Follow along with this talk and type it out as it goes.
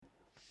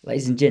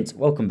Ladies and gents,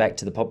 welcome back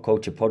to the Pop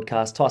Culture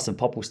Podcast. Tyson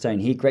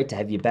Popplestone here. Great to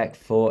have you back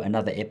for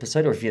another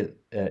episode, or if you're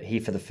here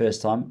for the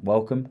first time,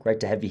 welcome. Great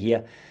to have you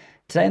here.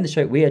 Today on the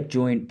show, we are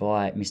joined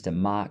by Mr.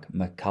 Mark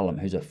McCallum,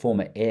 who's a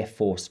former Air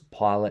Force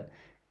pilot.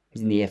 He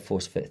was in the Air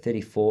Force for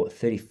 34,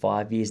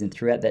 35 years, and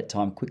throughout that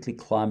time quickly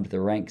climbed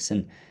the ranks,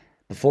 and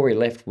before he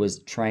left was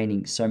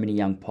training so many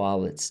young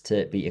pilots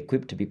to be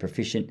equipped to be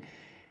proficient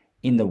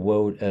in the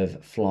world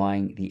of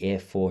flying the Air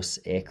Force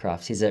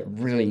aircrafts. He's a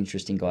really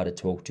interesting guy to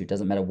talk to.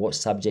 Doesn't matter what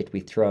subject we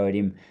throw at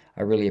him,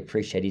 I really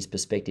appreciate his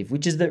perspective,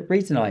 which is the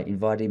reason I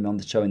invited him on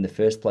the show in the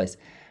first place.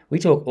 We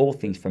talk all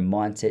things from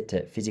mindset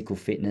to physical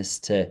fitness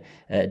to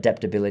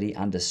adaptability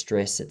under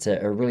stress. It's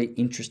a really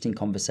interesting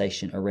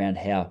conversation around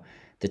how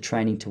the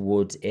training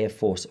towards Air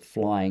Force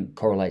flying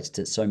correlates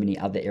to so many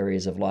other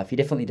areas of life. You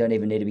definitely don't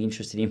even need to be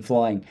interested in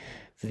flying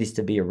for this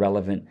to be a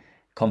relevant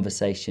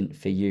conversation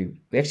for you.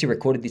 We actually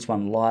recorded this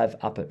one live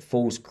up at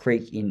Falls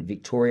Creek in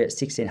Victoria,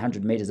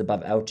 1,600 meters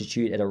above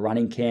altitude at a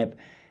running camp.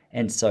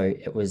 And so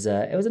it was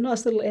a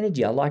nice little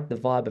energy. I liked the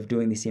vibe of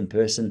doing this in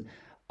person.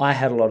 I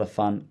had a lot of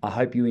fun. I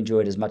hope you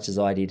enjoyed as much as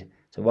I did.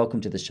 So welcome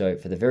to the show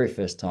for the very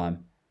first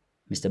time,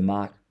 Mr.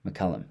 Mark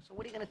McCallum. So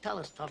what are you going to tell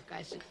us, tough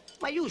guys?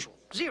 My usual.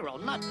 Zero,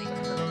 nothing.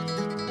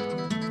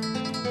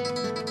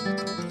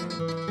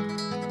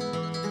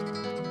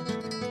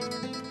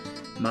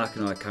 Mark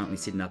and I are currently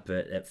sitting up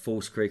at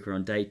Falls Creek. We're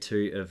on day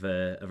 2 of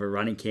a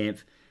running camp.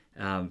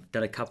 Done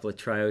a couple of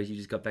trails. You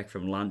just got back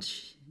from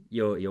lunch.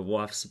 Your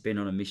wife's been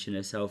on a mission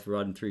herself,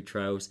 riding through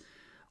trails.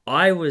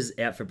 I was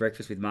out for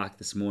breakfast with Mark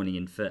this morning,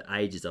 and for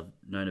ages I've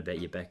known about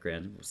your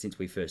background since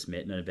we first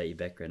met. Known about your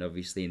background,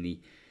 obviously in the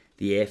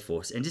Air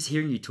Force, and just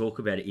hearing you talk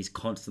about it is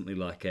constantly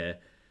like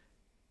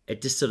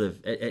it just sort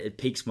of it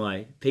piques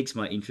my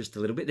interest a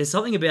little bit. There's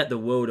something about the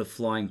world of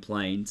flying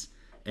planes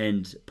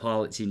and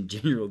pilots in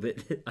general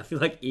that I feel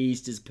like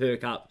ears just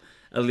perk up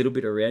a little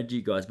bit around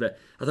you guys. But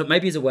I thought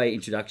maybe as a way of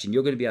introduction,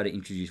 you're going to be able to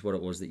introduce what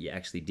it was that you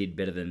actually did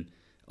better than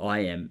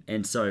I am.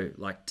 And so,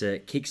 like, to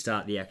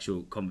kickstart the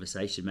actual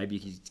conversation, maybe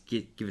you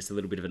could give us a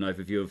little bit of an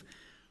overview of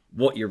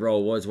what your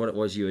role was, what it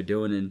was you were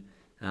doing,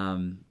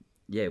 and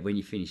when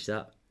you finished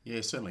up.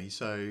 Yeah, certainly.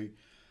 So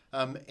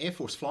Air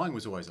Force flying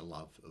was always a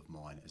love of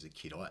mine as a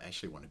kid. I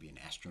actually wanted to be an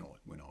astronaut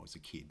when I was a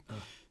kid. Oh.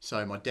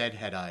 So my dad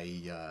had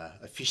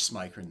a fish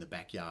smoker in the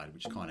backyard,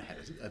 which kind of had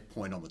a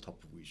point on the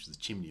top of which was the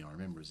chimney. I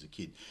remember as a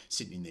kid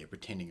sitting in there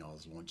pretending I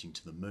was launching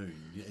to the moon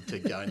to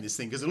go in this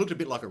thing, because it looked a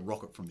bit like a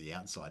rocket from the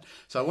outside.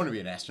 So I wanted to be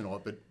an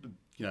astronaut, but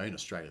in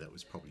Australia that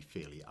was probably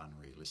fairly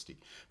unrealistic.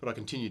 But I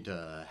continued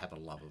to have a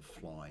love of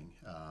flying.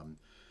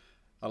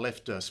 I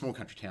left a small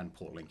country town,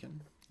 Port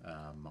Lincoln.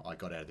 I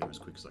got out of there as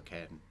quick as I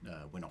can,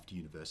 went off to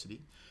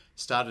university,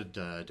 started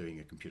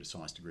doing a computer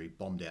science degree,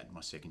 bombed out in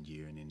my second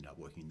year and ended up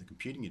working in the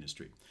computing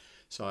industry.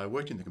 So I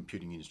worked in the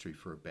computing industry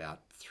for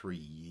about 3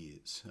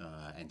 years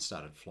and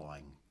started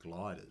flying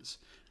gliders,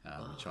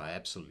 which I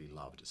absolutely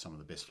loved. Some of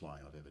the best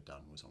flying I've ever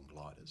done was on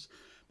gliders.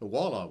 But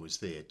while I was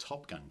there,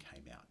 Top Gun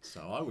came out.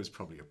 So I was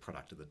probably a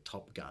product of the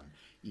Top Gun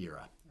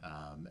era.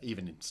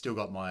 Even still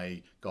got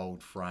my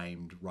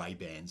gold-framed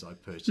Ray-Bans I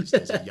purchased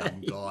as a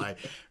young guy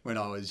when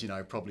I was,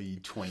 probably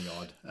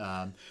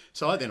 20-odd.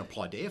 So I then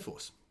applied to Air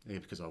Force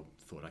because I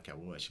thought, okay,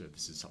 well, actually,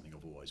 this is something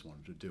I've always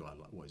wanted to do. I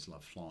always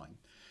loved flying.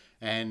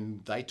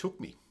 And they took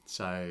me.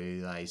 So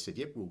they said,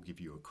 yep, we'll give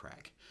you a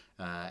crack.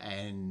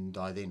 And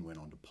I then went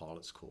on to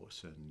pilot's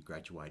course and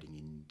graduating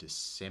in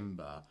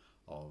December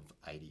of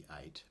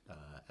 88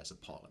 as a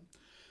pilot.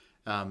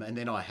 And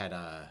then I had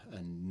a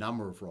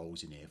number of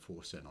roles in Air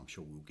Force, and I'm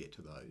sure we'll get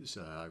to those,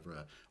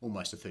 over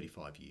almost a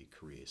 35-year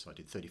career. So I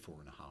did 34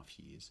 and a half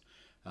years.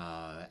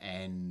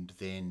 And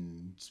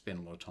then spent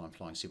a lot of time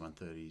flying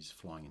C-130s,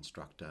 flying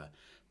instructor,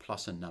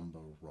 plus a number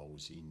of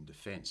roles in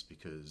defence,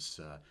 because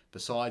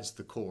besides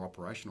the core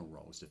operational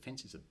roles,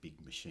 defence is a big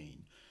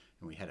machine.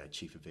 And we had a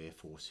chief of Air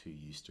Force who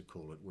used to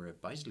call it, we're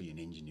basically an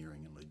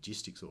engineering and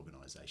logistics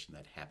organisation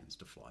that happens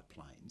to fly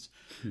planes.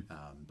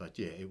 But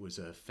yeah, it was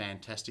a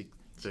fantastic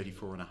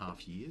 34 and a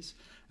half years.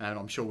 And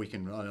I'm sure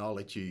I'll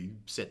let you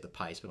set the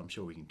pace, but I'm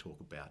sure we can talk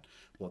about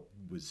what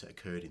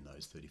occurred in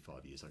those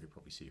 35 years. I could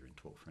probably sit here and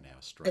talk for an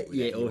hour straight.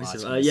 Yeah,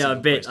 awesome. I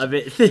bet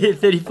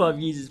 35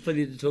 years is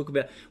plenty to talk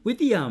about. With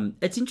the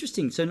it's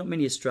interesting. So not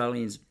many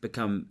Australians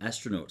become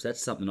astronauts.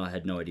 That's something I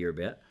had no idea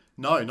about.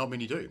 No, not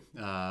many do.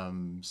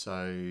 So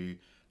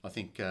I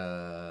think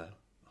I've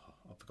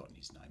forgotten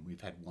his name.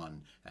 We've had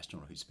one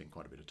astronaut who spent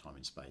quite a bit of time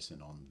in space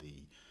and on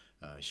the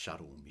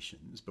shuttle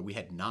missions, but we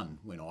had none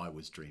when I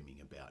was dreaming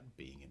about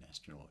being an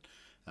astronaut.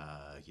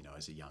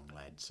 As a young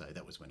lad. So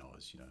that was when I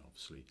was,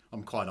 obviously,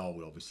 I'm quite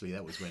old, obviously.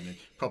 That was when,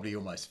 probably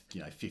almost,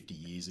 50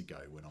 years ago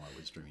when I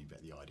was dreaming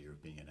about the idea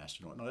of being an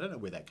astronaut. And I don't know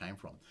where that came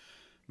from.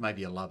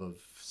 Maybe a love of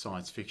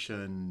science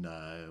fiction,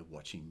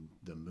 watching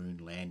the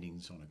moon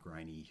landings on a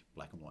grainy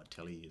black and white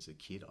telly as a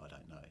kid. I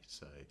don't know.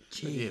 So,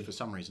 but yeah, for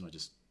some reason I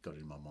just got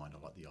it in my mind.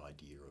 I like the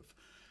idea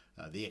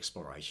the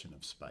exploration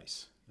of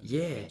space.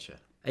 Yeah. Adventure.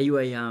 Are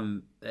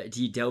you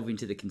do you delve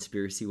into the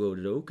conspiracy world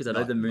at all? Because I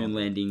know the moon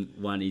landing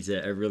one is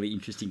a really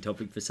interesting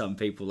topic for some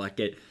people. I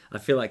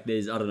feel like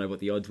I don't know what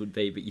the odds would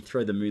be, but you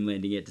throw the moon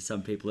landing out to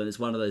some people, and it's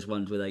one of those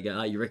ones where they go,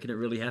 "Oh, you reckon it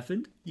really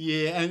happened?"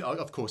 Yeah, and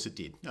of course it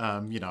did.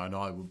 And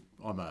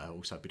I'm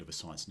also a bit of a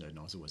science nerd, and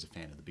I was always a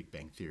fan of the Big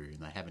Bang Theory,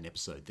 and they have an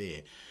episode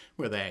there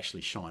where they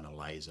actually shine a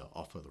laser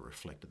off of the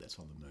reflector that's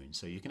on the moon.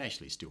 So you can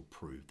actually still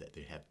prove that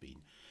there have been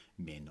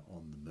men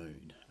on the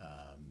moon,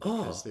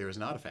 because there is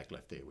an artifact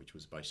left there, which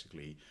was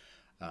basically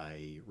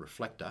a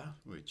reflector,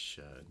 which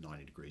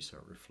 90 degrees, so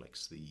it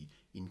reflects the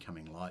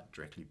incoming light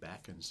directly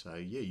back. And so,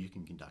 you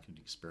can conduct an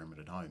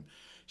experiment at home,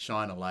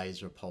 shine a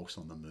laser pulse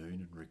on the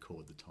moon, and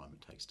record the time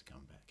it takes to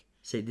come back.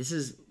 See, this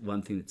is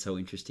one thing that's so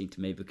interesting to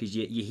me, because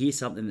you hear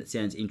something that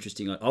sounds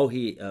interesting. I'll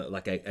hear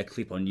a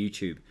clip on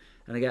YouTube,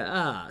 and I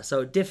go,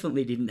 so it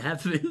definitely didn't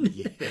happen.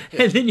 Yeah.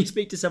 And then you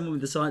speak to someone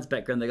with a science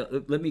background, they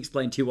go, let me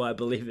explain to you why I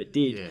believe it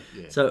did.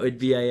 Yeah. So it'd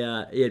be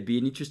it'd be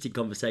an interesting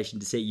conversation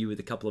to see you with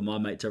a couple of my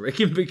mates, I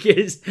reckon,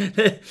 because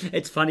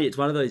it's funny. It's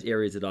one of those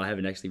areas that I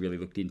haven't actually really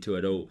looked into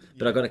at all.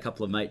 But I've got a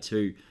couple of mates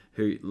who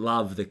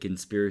love the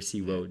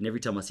conspiracy world, and every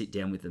time I sit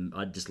down with them,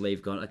 I'd just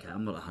leave going, okay,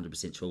 I'm not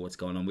 100% sure what's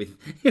going on with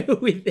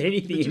with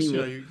anything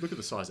anymore. You look at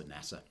the size of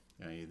NASA,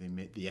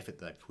 the effort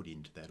they've put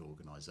into that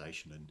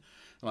organisation, and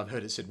I've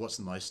heard it said, what's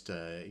the most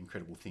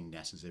incredible thing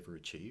NASA's ever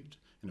achieved?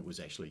 And it was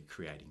actually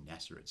creating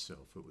NASA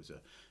itself. It was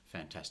a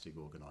fantastic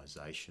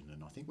organisation,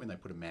 and I think when they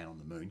put a man on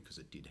the moon, because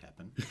it did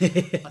happen,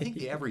 I think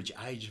the average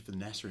age of the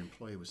NASA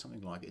employee was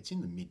something like, it's in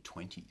the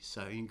mid-20s,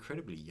 so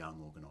incredibly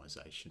young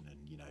organisation, and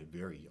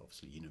very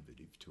obviously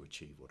innovative to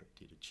achieve what it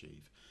did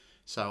achieve.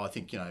 So I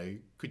think,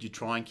 could you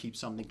try and keep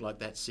something like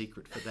that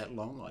secret for that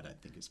long? I don't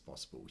think it's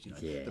possible.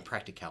 The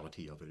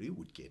practicality of it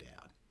would get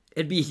out.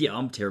 It'd be,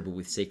 I'm terrible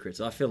with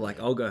secrets. I feel like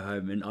I'll go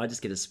home and I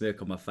just get a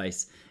smirk on my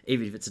face,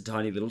 even if it's a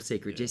tiny little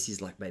secret.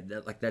 Jessie's like, mate,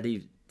 that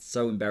is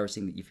so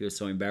embarrassing that you feel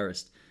so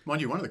embarrassed.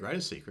 Mind you, one of the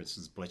greatest secrets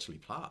is Bletchley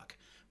Park,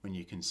 when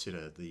you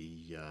consider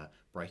the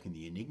breaking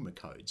the Enigma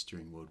codes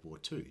during World War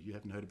II. You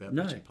haven't heard about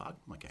Bletchley Park?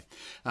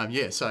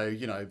 Okay. So,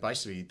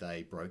 basically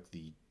they broke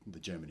the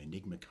German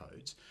Enigma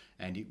codes,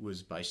 and it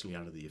was basically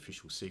under the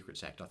Official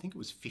Secrets Act. I think it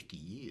was 50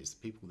 years. The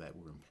people that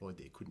were employed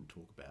there couldn't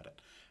talk about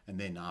it. And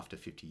then after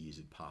 50 years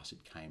had passed,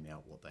 it came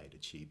out what they had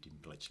achieved in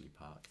Bletchley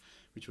Park,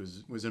 which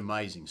was an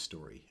amazing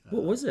story.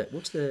 What was it?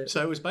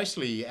 So it was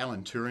basically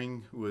Alan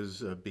Turing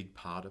was a big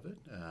part of it,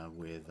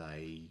 where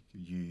they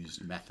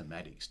used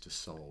mathematics to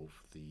solve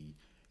the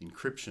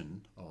encryption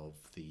of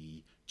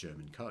the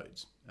German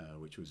codes,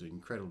 which was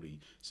incredibly,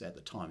 at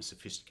the time,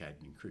 sophisticated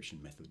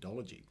encryption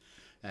methodology.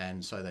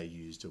 And so they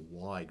used a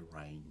wide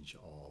range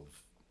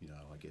of,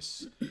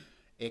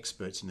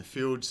 experts in the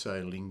field,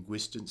 so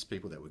linguists,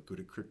 people that were good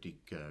at cryptic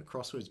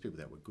crosswords, people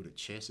that were good at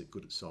chess,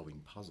 good at solving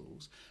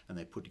puzzles, and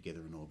they put together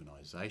an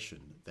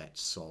organisation that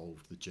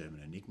solved the German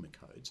Enigma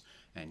codes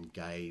and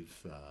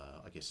gave,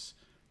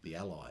 the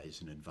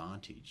Allies an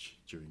advantage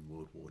during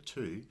World War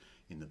II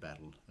in the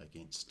battle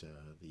against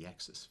the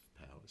Axis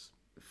powers.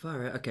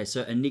 Far out. Okay,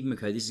 so Enigma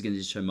code, this is going to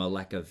just show my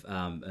lack of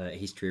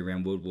history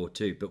around World War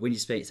II, but when you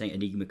saying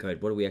Enigma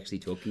code, what are we actually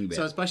talking about?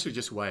 So it's basically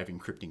just a way of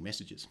encrypting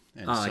messages.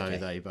 And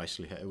they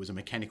basically it was a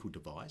mechanical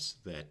device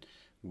that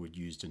would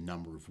use a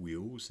number of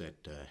wheels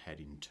that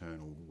had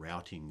internal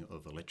routing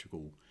of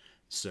electrical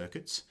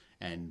circuits,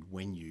 and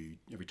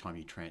every time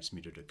you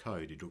transmitted a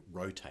code, it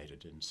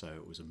rotated, and so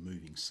it was a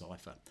moving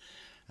cipher.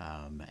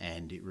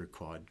 And it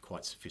required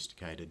quite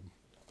sophisticated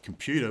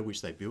computer,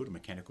 which they built, a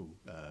mechanical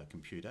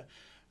computer.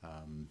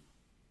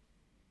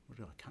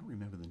 I can't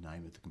remember the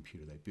name of the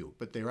computer they built,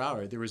 but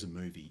there is a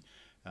movie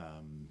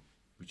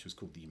which was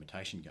called The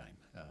Imitation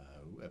Game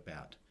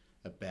about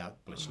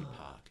Bletchley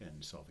Park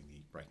and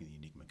breaking the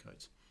Enigma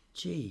codes.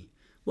 Gee,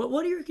 what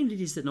do you reckon it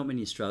is that not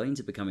many Australians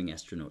are becoming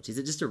astronauts? Is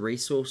it just a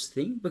resource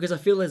thing? Because I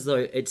feel as though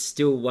it's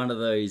still one of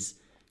those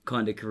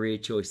kind of career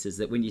choices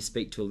that when you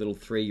speak to a little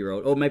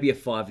 3-year-old or maybe a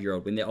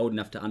 5-year-old, when they're old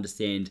enough to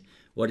understand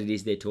what it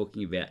is they're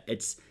talking about,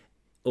 it's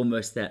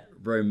almost that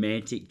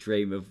romantic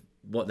dream of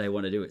what they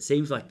want to do. It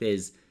seems like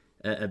there's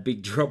a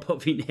big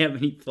drop-off in how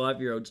many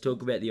 5-year-olds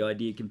talk about the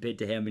idea compared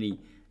to how many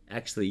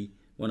actually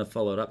want to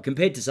follow it up,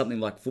 compared to something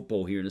like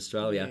football here in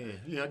Australia.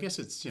 Yeah, I guess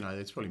it's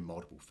probably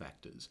multiple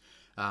factors.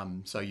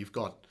 So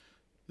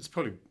it's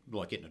probably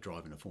like getting a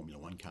drive in a Formula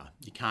One car.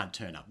 You can't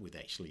turn up with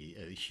actually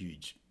a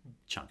huge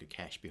chunk of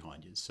cash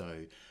behind you.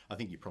 So I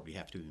think you probably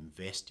have to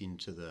invest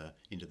into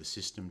the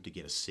system to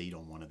get a seat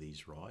on one of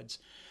these rides.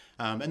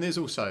 And there's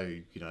also,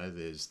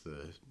 there's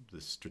the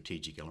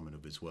strategic element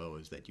of as well,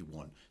 is that you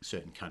want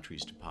certain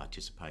countries to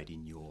participate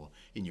in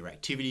your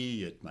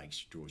activity. It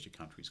draws your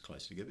countries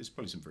closer together. There's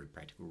probably some very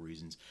practical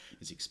reasons.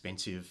 It's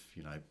expensive.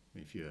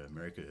 If you're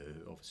America,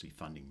 obviously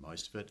funding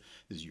most of it.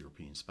 There's a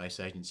European Space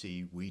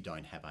Agency. We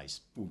don't have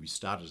we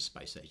started a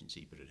space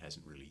agency, but it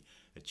hasn't really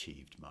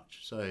achieved much.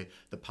 So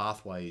the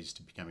pathway pathways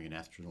to becoming an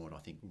astronaut, I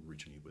think,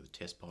 originally with a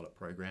test pilot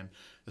program.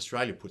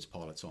 Australia puts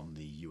pilots on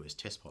the US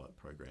test pilot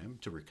program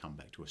to come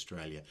back to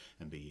Australia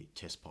and be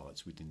test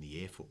pilots within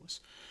the Air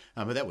Force.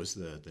 But that was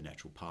the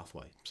natural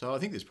pathway. So I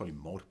think there's probably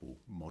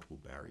multiple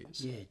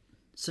barriers. Yeah.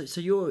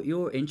 So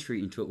your entry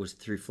into it was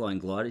through flying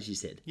gliders, you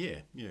said? Yeah.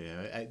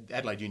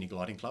 Adelaide Uni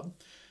Gliding Club.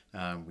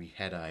 We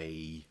had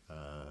a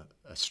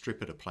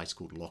strip at a place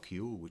called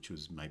Lockhill, which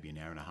was maybe an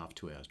hour and a half,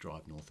 2 hours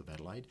drive north of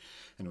Adelaide,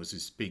 and it was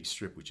this big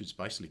strip which is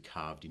basically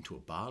carved into a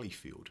barley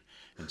field,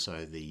 and so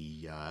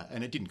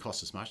and it didn't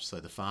cost us much. So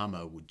the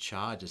farmer would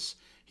charge us.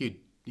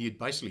 He'd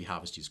basically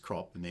harvest his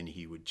crop, and then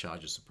he would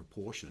charge us a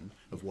proportion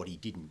of what he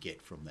didn't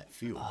get from that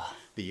field,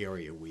 the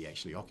area we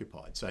actually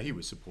occupied. So he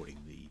was supporting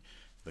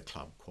the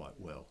club quite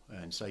well.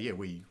 And so, yeah,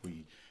 we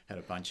had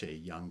a bunch of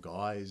young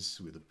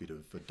guys with a bit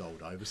of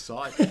adult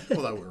oversight.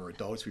 Although we were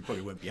adults, we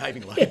probably weren't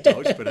behaving like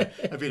adults, but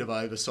a bit of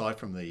oversight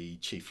from the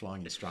chief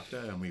flying instructor.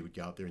 And we would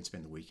go up there and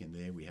spend the weekend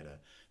there. We had a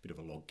bit of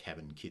a log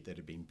cabin kit that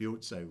had been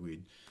built, so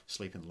we'd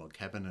sleep in the log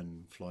cabin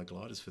and fly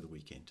gliders for the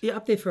weekend. Yeah,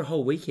 up there for a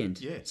whole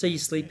weekend. Yeah. So you're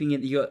sleeping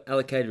in, you got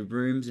allocated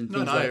rooms and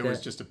things like that? No, it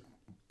was just a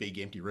big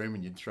empty room,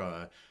 and you'd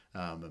throw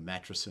a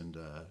mattress and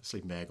a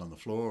sleeping bag on the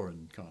floor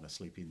and kind of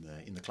sleep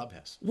in the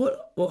clubhouse.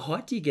 What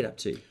height do you get up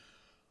to?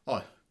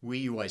 Oh,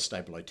 we always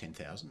stay below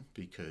 10,000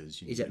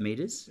 because... Is that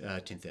metres?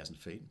 10,000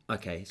 feet.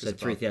 Okay, so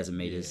 3,000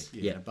 metres.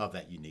 Yeah. And above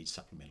that, you need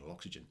supplemental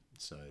oxygen.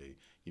 So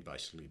you're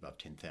basically above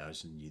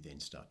 10,000, you then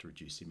start to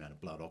reduce the amount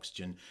of blood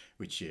oxygen,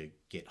 which you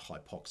get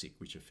hypoxic,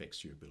 which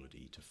affects your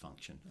ability to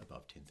function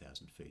above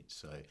 10,000 feet.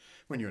 So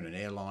when you're in an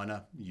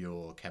airliner,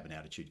 your cabin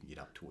altitude can get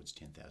up towards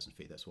 10,000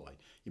 feet. That's why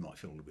you might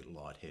feel a little bit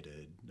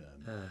lightheaded.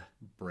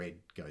 Bread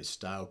goes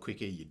stale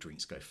quicker, your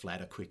drinks go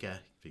flatter quicker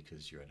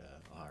because you're at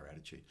a higher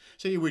altitude.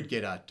 So you would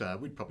get at, I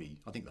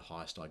think the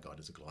highest I got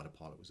as a glider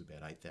pilot was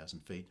about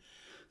 8,000 feet.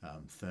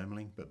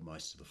 Thermaling, but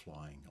most of the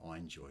flying I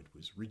enjoyed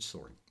was ridge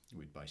soaring.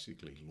 We'd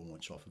basically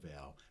launch off of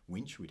our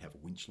winch. We'd have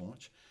a winch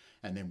launch,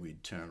 and then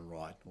we'd turn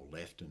right or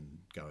left and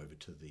go over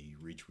to the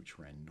ridge which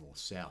ran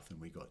north-south.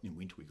 And in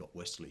winter we got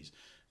westerlies,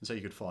 and so you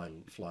could fly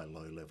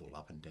low level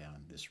up and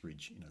down this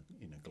ridge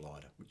in a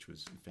glider, which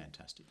was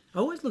fantastic. I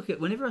always look at,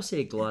 whenever I see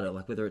a glider,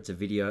 like whether it's a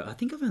video, I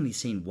think I've only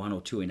seen one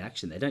or two in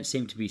action. They don't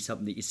seem to be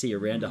something that you see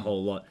around a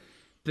whole lot,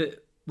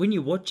 but when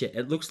you watch it,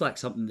 it looks like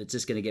something that's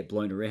just going to get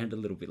blown around a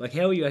little bit. Like,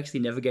 how are you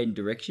actually navigating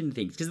direction and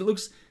things? Because it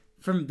looks,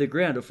 from the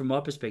ground or from my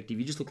perspective,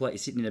 you just look like you're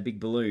sitting in a big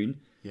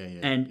balloon.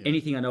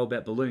 Anything I know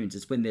about balloons,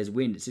 it's when there's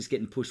wind, it's just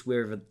getting pushed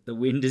wherever the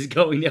wind is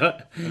going.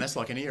 And that's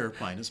like an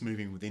aeroplane. It's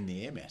moving within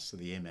the air mass. So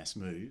the air mass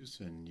moves,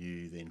 and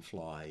you then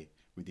fly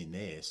within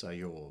there. So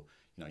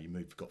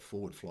you've got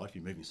forward flight. If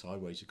you're moving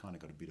sideways, you kind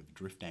of got a bit of a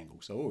drift angle.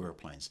 So all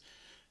aeroplanes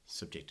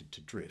subjected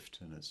to drift,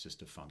 and it's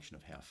just a function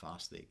of how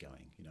fast they're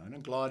going. And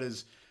in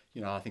gliders,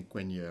 I think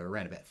when you're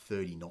around about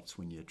 30 knots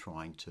when you're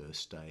trying to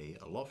stay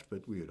aloft,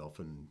 but we would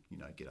often,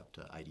 get up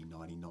to 80,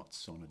 90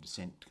 knots on a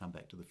descent to come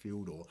back to the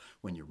field, or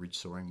when you're ridge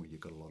soaring where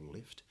you've got a lot of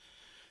lift.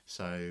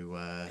 So...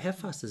 how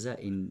fast is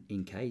that in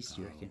Ks,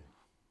 do you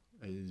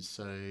reckon?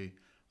 So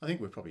I think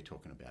we're probably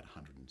talking about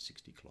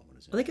 160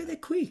 kilometres. Oh, they go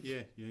that quick?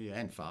 Yeah,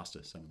 and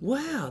faster.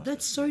 Wow,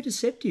 that's so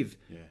deceptive.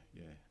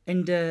 Yeah.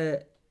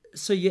 And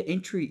so your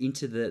entry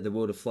into the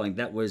world of flying,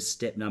 that was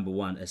step number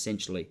one,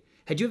 essentially.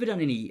 Had you ever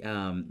done any,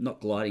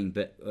 not gliding,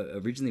 but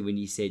originally when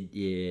you said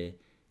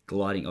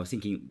gliding, I was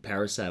thinking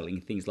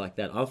parasailing, things like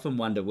that. I often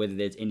wonder whether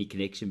there's any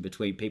connection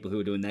between people who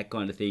are doing that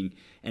kind of thing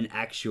and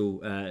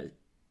actual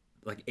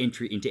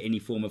entry into any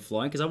form of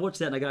flying. Because I watch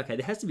that and I go, okay,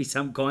 there has to be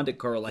some kind of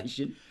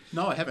correlation.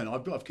 No, I haven't.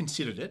 I've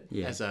considered it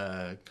as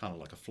a kind of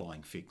like a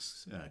flying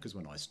fix, because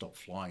when I stopped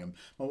flying,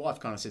 my wife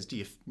kind of says, do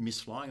you miss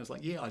flying? I was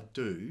like, yeah, I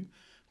do.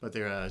 But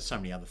there are so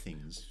many other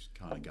things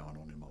kind of going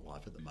on in my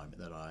life at the moment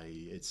that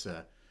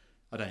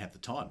I don't have the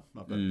time.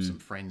 I've got some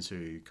friends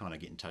who kind of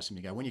get in touch with me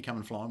and go, when you come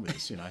and flying with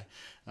us,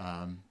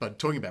 But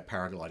talking about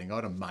paragliding, I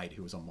had a mate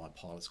who was on my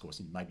pilot's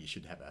course, and maybe you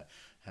should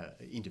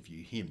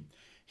interview him.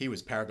 He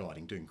was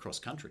paragliding, doing cross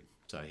country.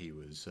 So he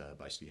was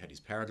basically had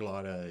his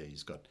paraglider,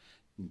 he's got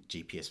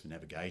GPS for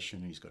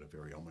navigation, he's got a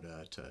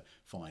variometer to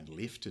find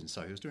lift, and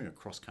so he was doing a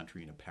cross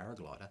country in a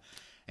paraglider,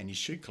 and his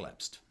chute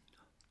collapsed.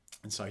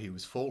 And so he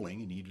was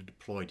falling, and he had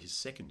deployed his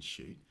second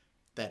chute.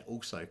 That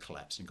also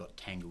collapsed and got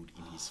tangled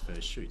in his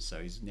first chute.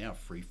 So he's now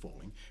free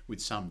falling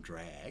with some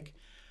drag,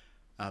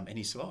 and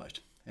he survived.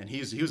 And he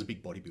was a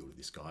big bodybuilder,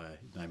 this guy,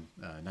 name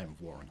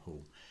of Warren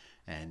Hall.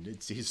 And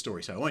it's his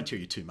story, so I won't tell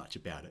you too much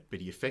about it. But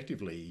he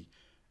effectively,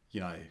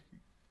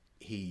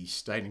 he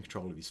stayed in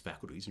control of his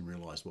faculties and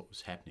realised what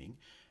was happening.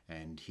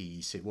 And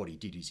he said what he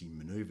did is he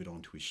manoeuvred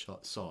onto his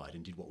side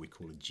and did what we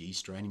call a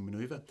G-straining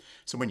manoeuvre.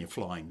 So when you're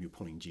flying, you're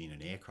pulling G in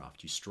an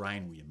aircraft, you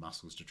strain all your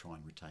muscles to try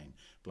and retain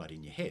blood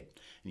in your head.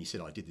 And he said,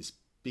 I did this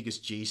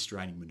biggest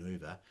G-straining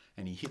manoeuvre,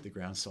 and he hit the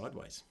ground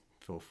sideways.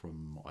 Fell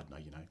from, I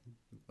don't know,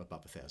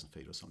 above 1,000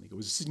 feet or something. It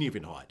was a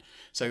significant height.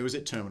 So he was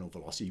at terminal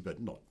velocity, but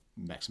not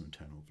maximum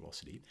terminal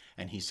velocity,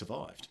 and he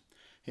survived.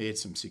 He had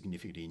some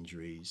significant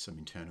injuries, some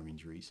internal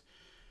injuries.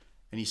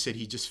 And he said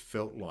he just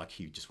felt like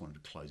he just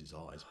wanted to close his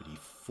eyes, but he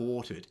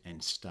fought it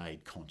and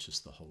stayed conscious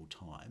the whole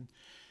time.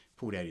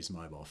 Pulled out his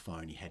mobile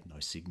phone, he had no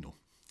signal.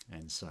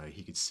 And so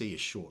he could see a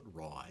short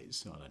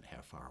rise, I don't know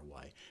how far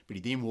away, but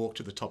he then walked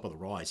to the top of the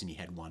rise and he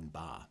had one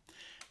bar.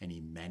 And he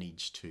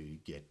managed to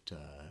get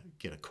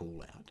a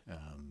call out,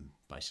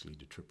 basically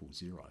to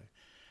 000.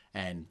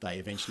 And they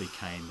eventually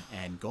came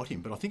and got him.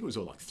 But I think it was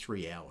all like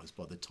 3 hours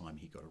by the time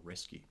he got a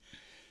rescue.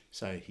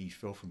 So he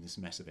fell from this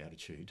massive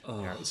altitude.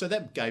 So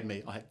that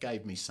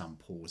gave me some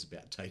pause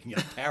about taking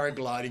up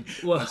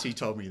paragliding once he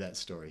told me that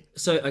story.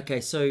 So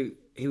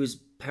he was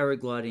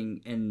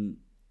paragliding and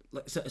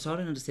so I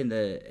don't understand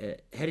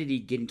how did he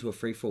get into a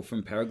free fall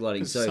from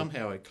paragliding? So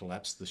somehow it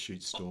collapsed, the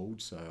chute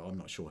stalled. So I'm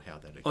not sure how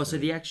that occurred.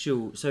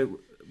 Oh, so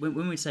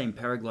when we're saying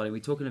paragliding, we're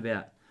talking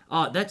about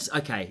that's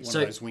okay. One of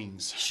those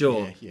wings.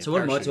 Sure. Yeah, so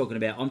what am I talking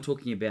about? I'm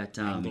talking about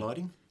hang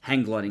gliding.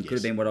 Hang gliding could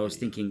have been what I was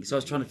thinking. So I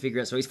was trying to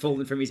figure out. So he's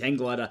fallen from his hang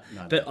glider.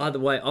 But either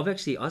way, I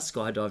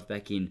skydived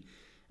back in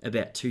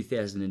about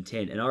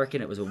 2010, and I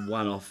reckon it was a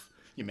one-off.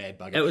 You mad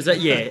bugger.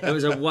 It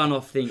was a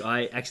one-off thing.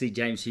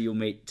 James, who you'll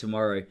meet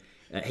tomorrow,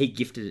 he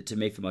gifted it to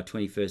me for my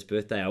 21st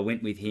birthday. I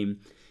went with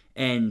him,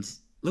 and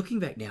looking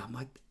back now, I'm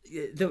like,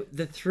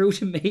 the thrill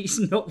to me is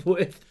not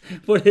worth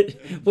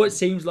what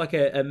seems like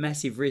a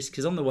massive risk.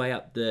 Because on the way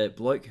up, the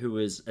bloke who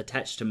was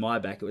attached to my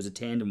back, it was a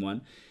tandem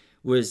one,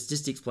 was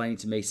just explaining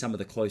to me some of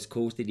the close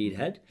calls that he'd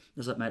had. I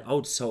was like, mate, I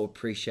would so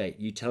appreciate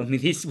you telling me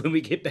this when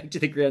we get back to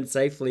the ground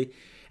safely.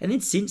 And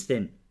then since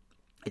then,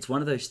 it's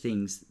one of those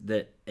things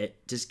that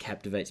it just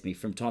captivates me.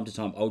 From time to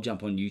time, I'll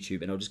jump on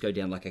YouTube and I'll just go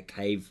down like a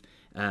cave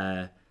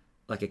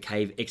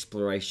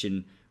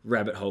exploration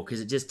rabbit hole,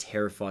 because it just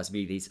terrifies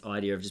me, this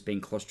idea of just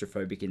being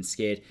claustrophobic and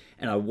scared.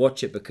 And I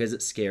watch it because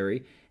it's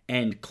scary.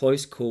 And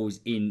close calls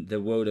in the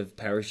world of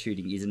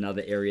parachuting is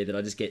another area that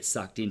I just get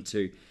sucked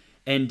into.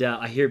 And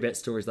I hear about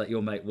stories like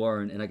your mate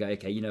Warren, and I go,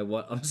 okay, you know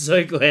what? I'm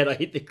so glad I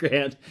hit the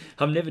ground.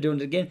 I'm never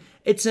doing it again.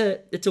 It's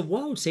a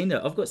wild scene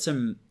though. I've got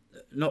some,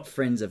 not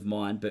friends of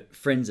mine, but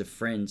friends of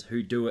friends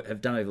who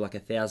have done over like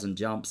 1,000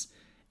 jumps.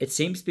 It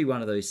seems to be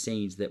one of those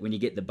scenes that when you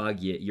get the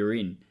bug, you're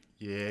in.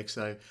 Yeah,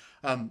 so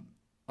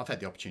I've had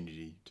the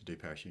opportunity to do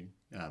parachuting.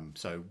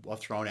 So I've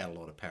thrown out a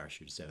lot of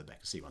parachutes out of the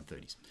back of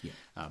C-130s. Yeah.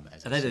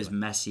 Are they those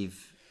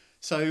massive?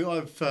 So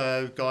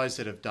I've guys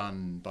that have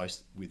done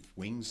both with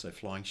wings, so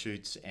flying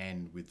chutes,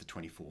 and with the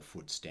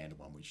 24-foot standard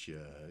one, which your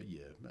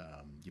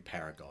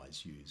para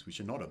guys use, which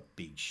are not a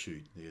big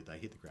chute. They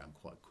hit the ground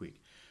quite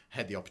quick.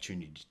 Had the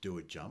opportunity to do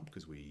a jump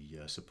because we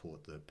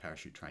support the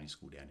parachute training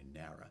school down in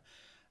Nowra.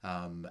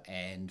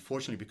 And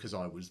fortunately, because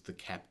I was the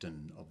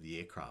captain of the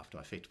aircraft, I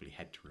effectively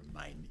had to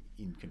remain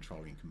in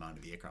controlling command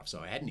of the aircraft.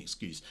 So I had an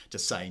excuse to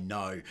say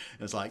no. And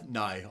it's like,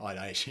 no, I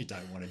actually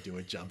don't want to do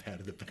a jump out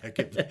of the back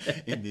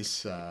in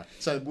this.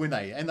 So when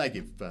they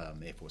give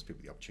Air Force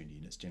people the opportunity,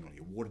 and it's generally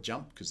a water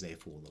jump because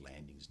therefore the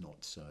landing's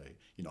not, so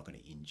you're not going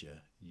to injure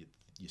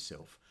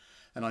yourself.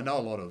 And I know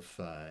a lot of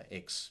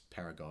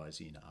ex-para guys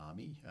in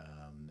Army,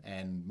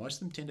 and most of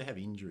them tend to have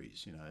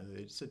injuries. You know,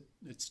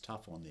 it's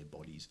tough on their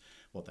bodies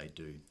what they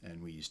do.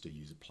 And we used to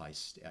use a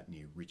place out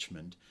near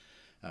Richmond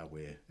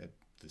where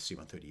the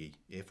C-130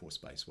 Air Force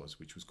Base was,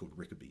 which was called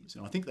Rickaby's.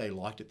 And I think they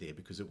liked it there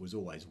because it was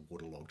always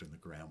waterlogged and the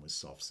ground was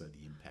soft, so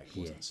the impact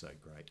wasn't so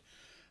great.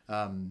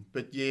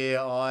 But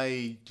yeah,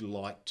 I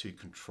like to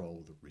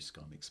control the risk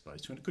I'm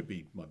exposed to. And it could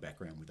be my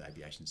background with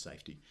aviation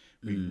safety.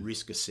 We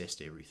risk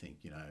assessed everything,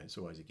 you know, it's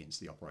always against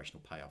the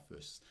operational payoff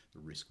versus the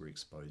risk we're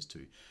exposed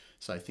to.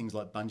 So things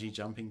like bungee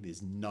jumping,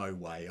 there's no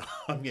way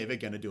I'm ever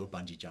going to do a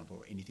bungee jump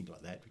or anything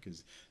like that,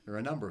 because there are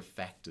a number of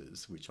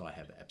factors which I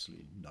have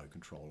absolutely no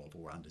control of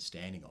or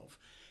understanding of.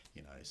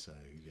 You know, so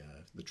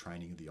the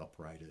training of the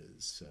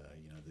operators,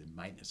 you know, the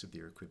maintenance of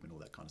their equipment, all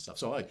that kind of stuff.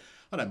 So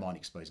I don't mind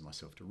exposing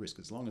myself to risk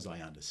as long as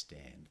I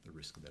understand the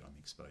risk that I'm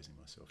exposing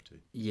myself to.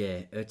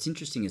 Yeah, it's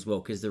interesting as well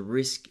because the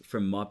risk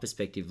from my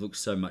perspective looks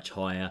so much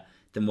higher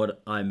than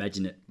what I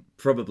imagine it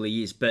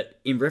probably is.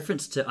 But in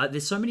reference to,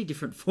 there's so many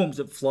different forms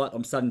of flight,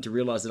 I'm starting to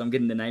realise that I'm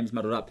getting the names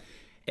muddled up.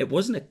 It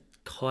wasn't a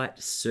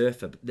kite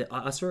surfer.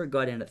 I saw a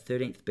guy down at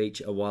 13th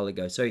Beach a while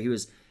ago. So he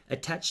was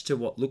attached to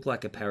what looked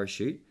like a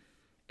parachute.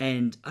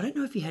 And I don't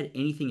know if he had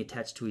anything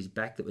attached to his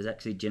back that was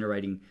actually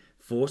generating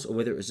force or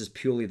whether it was just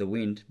purely the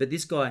wind. But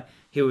this guy,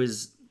 he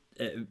was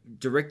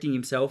directing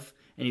himself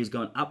and he was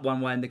going up one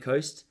way on the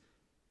coast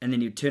and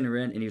then he'd turn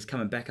around and he was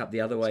coming back up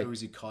the other way. So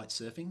was he kite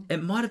surfing?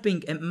 It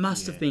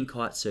must have been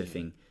kite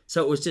surfing. Yeah.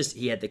 So it was just,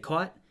 he had the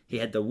kite, he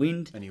had the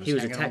wind. And he was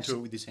hanging onto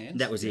it with his hands?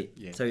 That was it.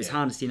 Yeah, so he was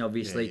harnessed in,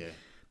 obviously. Yeah.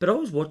 But I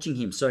was watching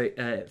him. So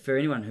for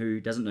anyone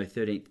who doesn't know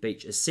 13th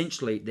Beach,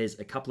 essentially there's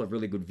a couple of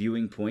really good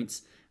viewing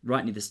points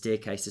right near the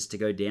staircases to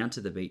go down to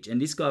the beach. And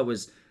this guy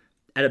was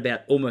at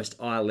about almost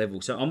eye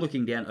level. So I'm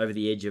looking down over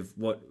the edge of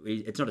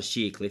it's not a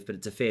sheer cliff, but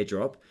it's a fair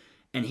drop.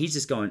 And he's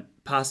just going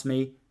past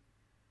me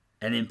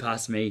and then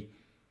past me.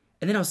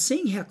 And then I was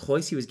seeing how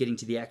close he was getting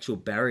to the actual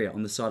barrier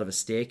on the side of a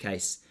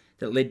staircase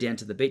that led down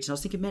to the beach. And I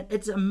was thinking, man,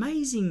 it's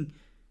amazing.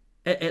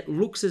 It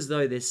looks as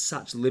though there's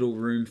such little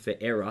room for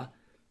error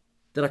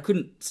that I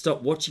couldn't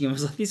stop watching him. I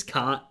was like, this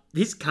can't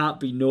this can't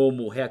be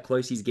normal, how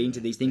close he's getting to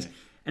these things. Yeah.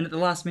 And at the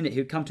last minute, he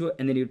would come to it,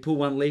 and then he would pull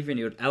one lever, and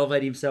he would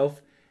elevate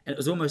himself. And it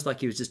was almost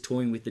like he was just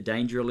toying with the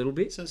danger a little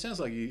bit. So it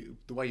sounds like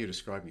the way you're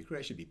describing it could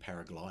actually be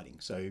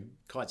paragliding. So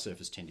kite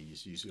surfers tend to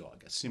use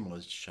like a similar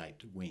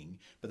shaped wing,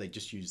 but they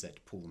just use that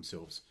to pull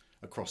themselves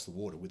across the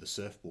water with a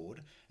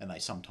surfboard, and they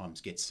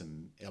sometimes get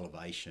some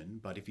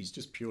elevation. But if he's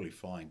just purely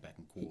flying back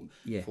and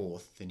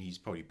forth, then he's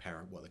probably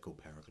what they call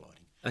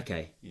paragliding.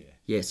 Okay. Yeah.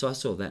 Yeah. So I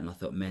saw that, and I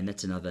thought, man,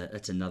 that's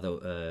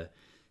another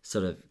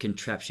sort of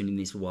contraption in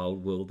this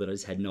wild world that I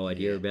just had no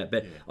idea about.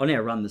 But on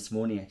our run this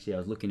morning, actually, I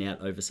was looking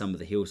out over some of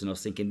the hills, and I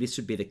was thinking this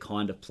would be the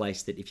kind of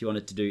place that if you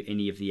wanted to do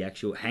any of the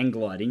actual hang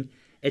gliding,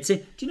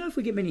 do you know if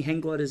we get many hang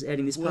gliders out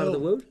in this part of the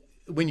world?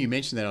 When you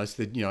mentioned that, I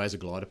said, as a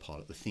glider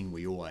pilot, the thing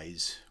we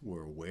always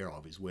were aware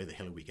of is where the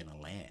hell are we going to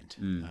land?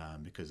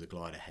 Because a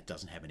glider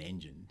doesn't have an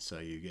engine. So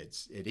you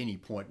get, at any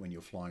point when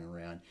you're flying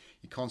around,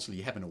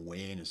 you have an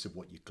awareness of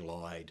what your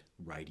glide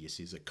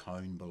radius is, a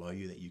cone below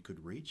you that you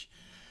could reach.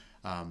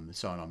 And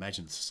I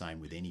imagine it's the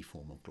same with any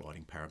form of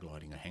gliding,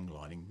 paragliding or hang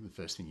gliding. The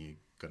first thing you've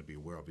got to be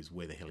aware of is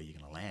where the hell are you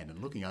going to land?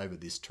 And looking over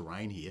this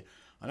terrain here,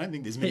 I don't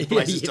think there's many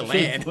places to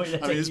land. I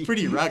mean, it's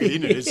pretty rugged,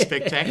 isn't it? It's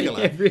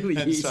spectacular. It really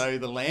and is. so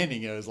the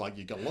landing is like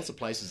you've got lots of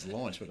places to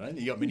launch, but I don't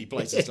think you've got many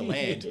places to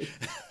land.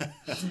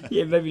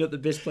 Yeah, maybe not the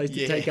best place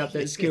to take up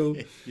that skill.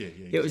 Yeah,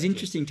 It was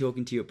interesting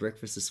talking to you at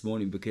breakfast this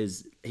morning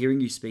because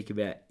hearing you speak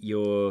about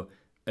your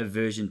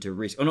aversion to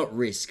risk, or not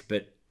risk,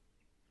 but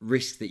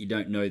risk that you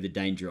don't know the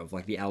danger of,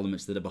 like the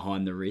elements that are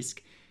behind the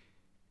risk.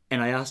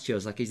 And I asked you, I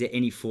was like, is there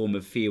any form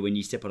of fear when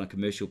you step on a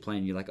commercial plane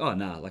and you're like, oh,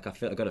 no, like I've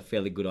got a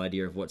fairly good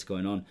idea of what's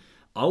going on.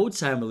 I would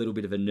say I'm a little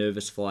bit of a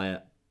nervous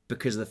flyer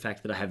because of the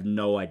fact that I have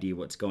no idea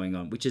what's going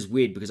on, which is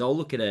weird because I'll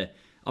look at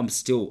I'm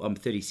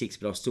 36,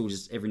 but I'll still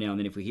just every now and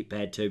then if we hit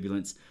bad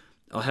turbulence,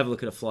 I'll have a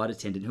look at a flight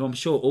attendant who I'm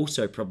sure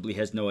also probably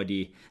has no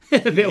idea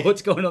about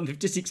what's going on. They've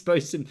just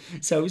exposed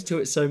themselves to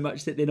it so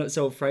much that they're not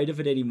so afraid of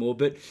it anymore.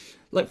 But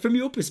like from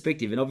your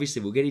perspective, and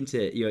obviously we'll get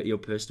into your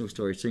personal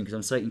story soon because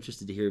I'm so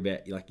interested to hear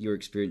about like your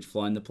experience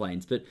flying the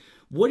planes. But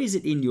what is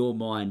it in your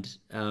mind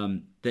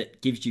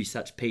that gives you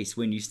such peace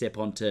when you step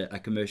onto a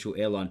commercial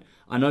airline?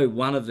 I know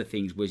one of the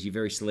things was you're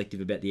very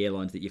selective about the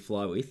airlines that you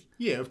fly with.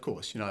 Yeah, of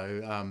course.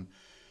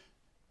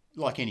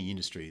 Like any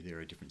industry, there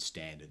are different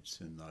standards,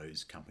 and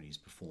those companies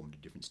perform to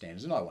different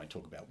standards. And I won't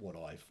talk about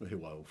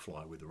who I will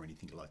fly with or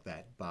anything like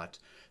that. But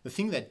the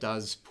thing that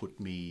does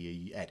put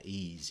me at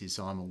ease is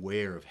I'm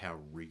aware of how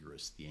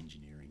rigorous the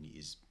engineering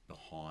is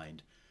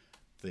behind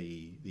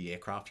the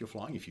aircraft you're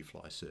flying, if you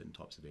fly certain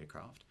types of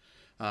aircraft.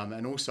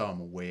 And also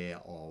I'm aware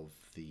of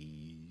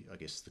the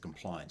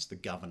compliance, the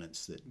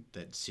governance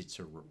that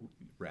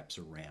wraps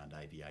around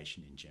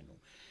aviation in general.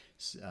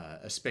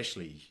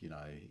 Especially,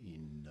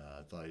 in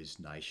those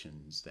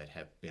nations that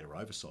have better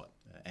oversight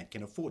and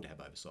can afford to have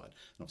oversight.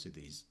 And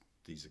obviously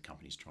these are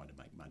companies trying to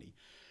make money.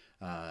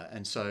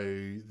 And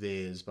so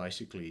there's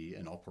basically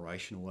an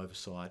operational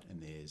oversight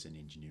and there's an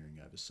engineering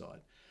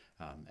oversight.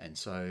 And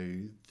so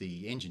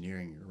the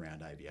engineering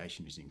around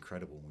aviation is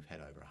incredible. We've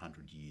had over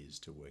 100 years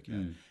to work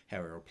out how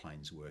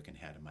aeroplanes work and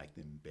how to make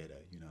them better.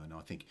 And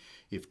I think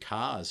if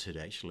cars had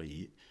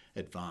actually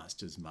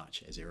advanced as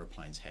much as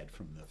aeroplanes had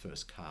from the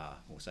first car,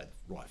 or say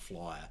Wright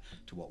Flyer,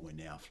 to what we're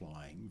now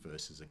flying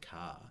versus a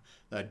car,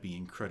 they'd be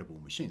incredible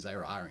machines. They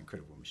are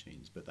incredible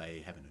machines, but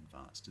they haven't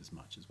advanced as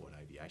much as what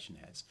aviation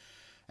has.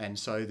 And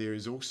so there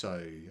is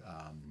also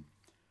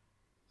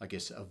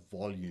a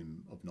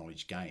volume of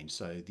knowledge gained.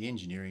 So the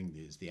engineering,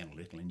 there's the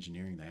analytical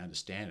engineering, they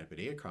understand it, but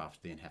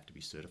aircraft then have to be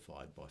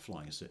certified by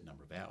flying a certain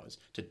number of hours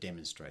to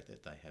demonstrate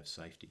that they have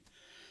safety.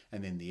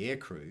 And then the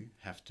aircrew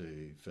have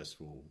to, first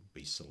of all,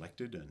 be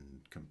selected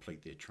and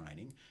complete their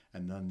training.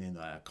 And then they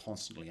are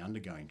constantly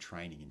undergoing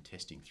training and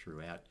testing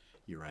throughout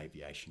your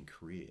aviation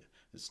career.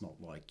 It's not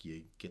like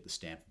you get the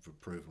stamp of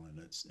approval and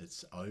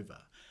it's over.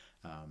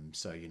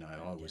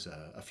 I was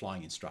a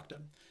flying instructor.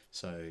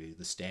 So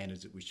the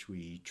standards at which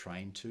we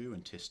train to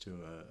and test to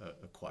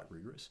are quite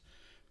rigorous.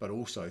 But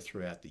also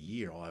throughout the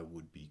year, I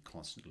would be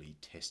constantly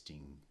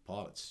testing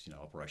pilots,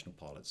 operational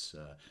pilots,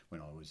 when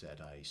I was at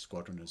a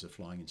squadron as a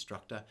flying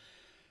instructor.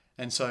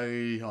 And so,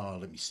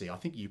 let me see, I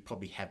think you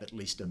probably have at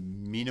least a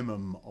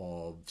minimum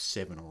of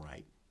 7 or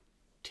 8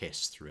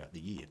 tests throughout the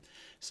year.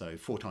 So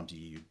 4 times a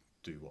year, you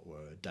do what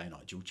were a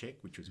day-night dual check,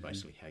 which was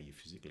basically how you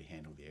physically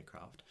handle the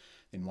aircraft.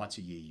 Then once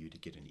a year, you'd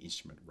get an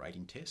instrument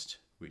rating test,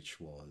 which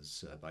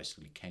was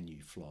basically can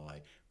you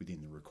fly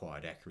within the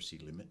required accuracy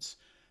limits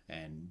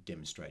and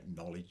demonstrate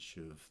knowledge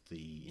of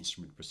the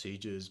instrument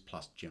procedures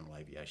plus general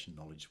aviation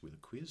knowledge with a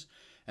quiz.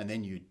 And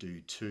then you do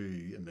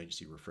 2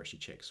 emergency refresher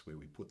checks where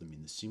we put them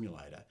in the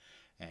simulator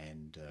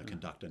and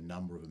conduct a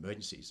number of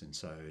emergencies. And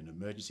so in an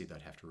emergency,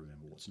 they'd have to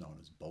remember what's known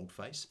as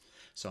boldface.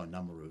 So a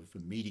number of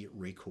immediate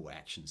recall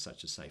actions,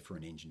 such as say for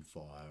an engine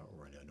fire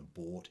or an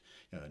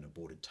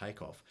aborted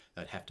takeoff,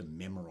 they'd have to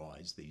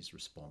memorise these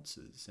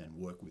responses and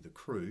work with the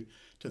crew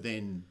to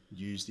then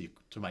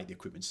to make the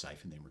equipment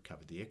safe and then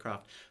recover the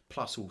aircraft,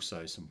 plus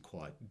also some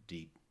quite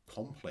deep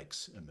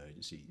complex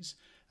emergencies,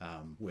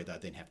 where they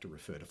then have to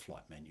refer to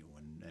flight manual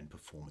and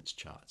performance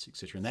charts,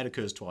 etc. And that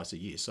occurs twice a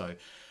year. So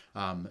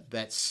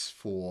that's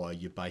for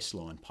your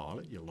baseline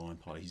pilot, your line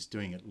pilot. He's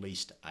doing at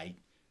least 8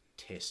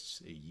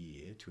 tests a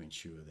year to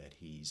ensure that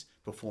he's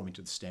performing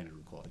to the standard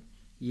required.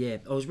 Yeah,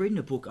 I was reading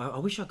a book. I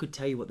wish I could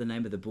tell you what the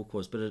name of the book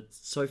was, but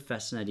it's so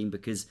fascinating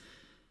because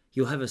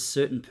you'll have a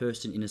certain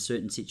person in a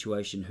certain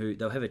situation who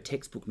they'll have a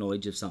textbook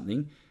knowledge of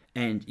something,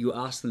 and you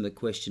ask them the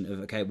question of,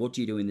 okay, what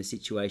do you do in the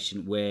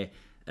situation where,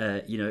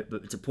 but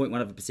it's a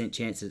 0.1%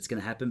 chance that it's going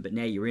to happen, but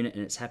now you're in it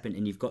and it's happened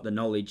and you've got the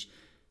knowledge,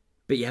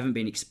 but you haven't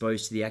been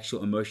exposed to the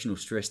actual emotional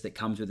stress that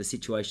comes with a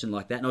situation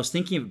like that. And I was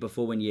thinking of it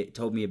before when you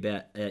told me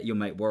about your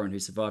mate Warren who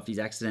survived his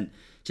accident,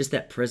 just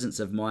that presence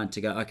of mind to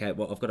go, okay,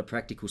 well, I've got a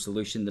practical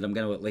solution that I'm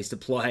going to at least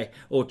apply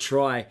or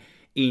try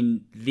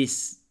in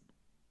this,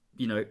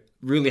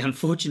 really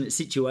unfortunate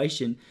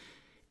situation.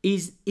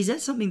 Is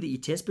that something that you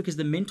test? Because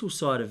the mental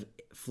side of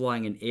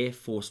flying an Air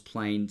Force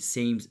plane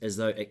seems as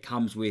though it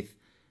comes with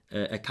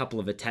a couple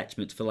of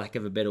attachments, for lack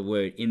of a better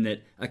word, in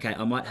that, okay,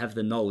 I might have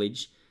the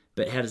knowledge,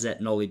 but how does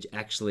that knowledge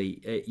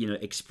actually,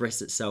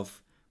 express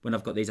itself when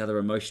I've got these other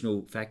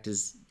emotional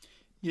factors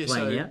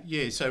playing out?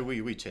 Yeah, so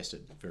we test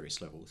at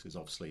various levels, because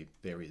obviously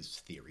there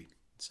is theory.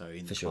 So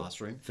in the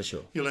classroom, for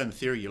sure, you learn the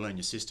theory, you learn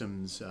your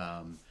systems.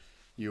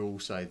 You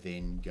also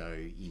then go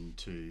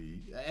into,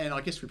 and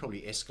I guess we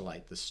probably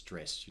escalate the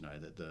stress,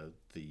 that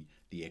the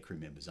aircrew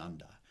members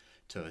under,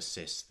 to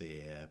assess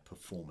their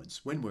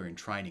performance when we're in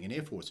training. And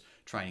Air Force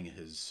training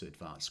has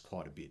advanced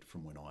quite a bit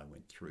from when I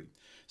went through.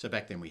 So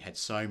back then we had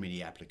so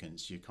many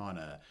applicants, it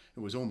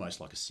was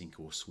almost like a sink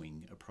or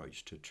swim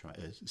approach to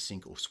training.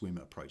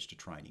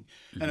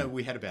 Mm-hmm. And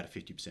we had about a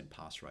 50%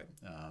 pass rate.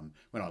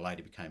 When I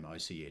later became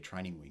OC Air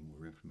Training Wing, we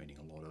were implementing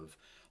a lot of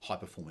high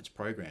performance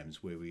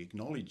programs where we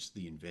acknowledged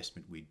the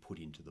investment we'd put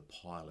into the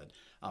pilot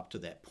up to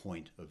that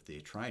point of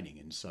their training.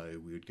 And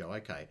so we would go,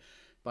 okay,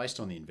 based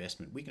on the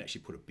investment, we can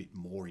actually put a bit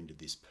more into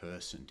this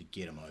person to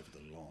get them over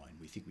the line.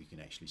 We think we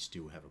can actually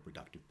still have a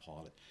productive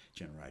pilot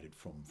generated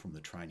from the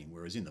training.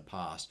 Whereas in the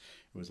past,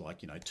 it was like,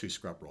 2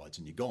 scrub rides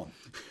and you're gone.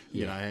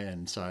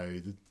 And so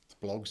the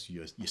blogs,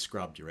 you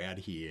scrubbed, you're out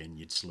of here, and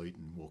you'd salute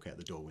and walk out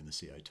the door when the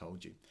CO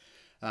told you.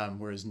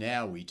 Whereas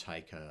now we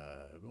take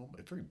a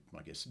very,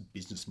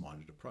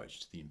 business-minded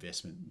approach to the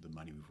investment, the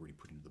money we've already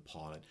put into the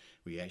pilot.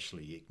 We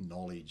actually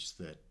acknowledge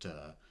that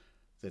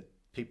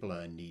people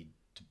need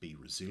to be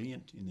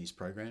resilient in these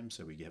programs.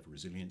 So we have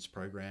resilience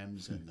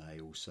programs, and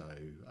they also,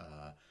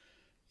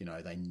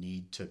 they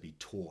need to be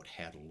taught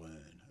how to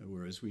learn.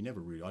 Whereas we never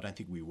really, I don't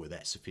think we were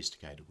that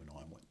sophisticated when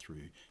I went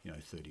through,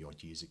 30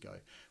 odd years ago.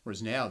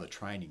 Whereas now the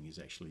training is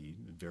actually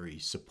very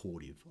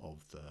supportive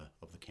of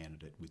the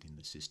candidate within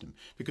the system,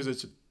 because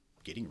it's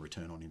getting a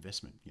return on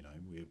investment.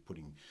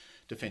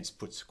 Defence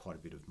puts quite a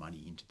bit of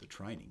money into the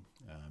training,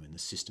 and the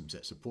systems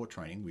that support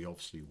training. We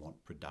obviously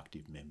want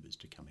productive members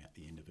to come out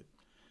the end of it.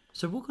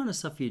 So what kind of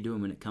stuff are you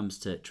doing when it comes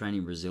to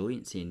training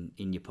resilience in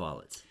your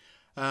pilots?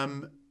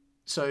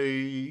 So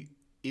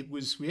it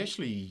was, we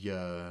actually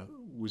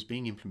was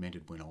being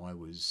implemented when I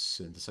was,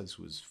 so this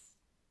was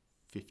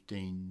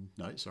 16,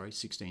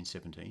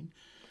 17.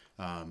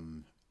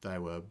 They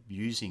were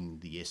using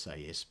the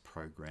SAS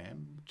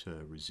program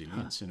to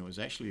resilience, and it was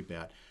actually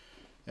about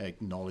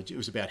it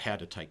was about how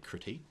to take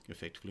critique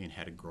effectively and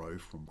how to grow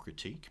from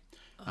critique.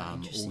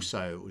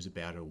 Also, it was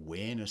about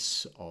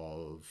awareness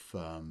of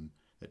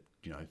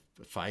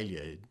that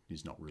failure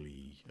is not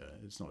really,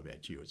 it's not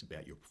about you, it's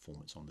about your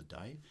performance on the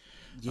day.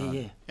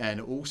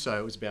 And also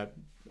it was about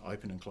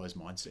open and closed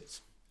mindsets.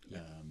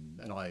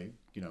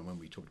 And when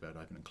we talked about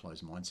open and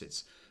closed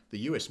mindsets, the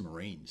US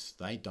Marines,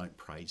 they don't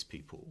praise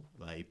people.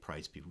 They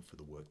praise people for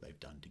the work they've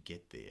done to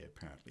get there,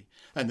 apparently.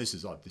 And this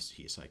is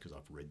hearsay because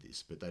I've read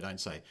this, but they don't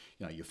say,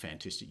 you're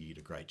fantastic, you did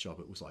a great job.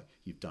 It was like,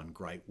 you've done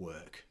great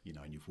work,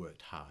 and you've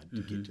worked hard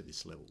to get to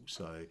this level.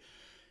 So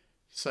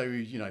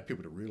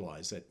people to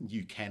realise that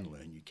you can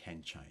learn, you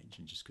can change,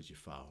 and just because you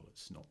fail,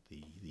 it's not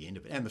the end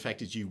of it. And the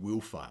fact is you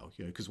will fail,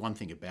 because one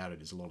thing about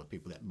it is a lot of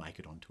people that make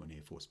it onto an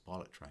Air Force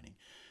pilot training,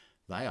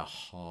 they are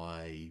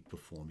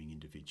high-performing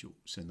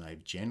individuals, and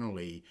they've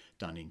generally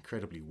done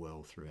incredibly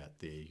well throughout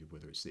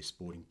whether it's their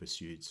sporting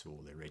pursuits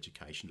or their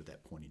education at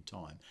that point in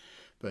time.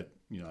 But,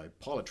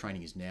 pilot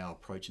training now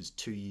approaches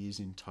 2 years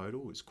in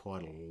total. It's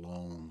quite a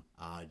long,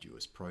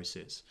 arduous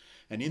process.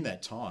 And in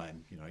that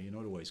time, you're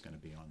not always going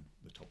to be on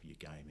the top of your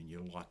game, and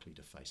you're likely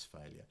to face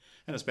failure.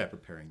 And it's about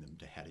preparing them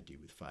to how to deal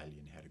with failure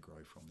and how to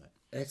grow from that.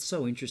 That's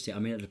so interesting. I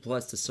mean, it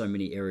applies to so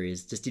many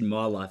areas. Just in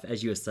my life,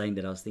 as you were saying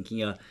that, I was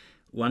thinking,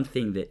 one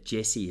thing that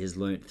Jessie has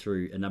learnt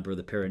through a number of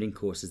the parenting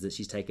courses that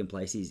she's taken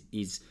place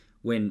is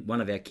when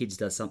one of our kids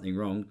does something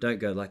wrong, don't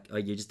go like, oh,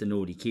 you're just a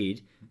naughty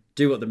kid.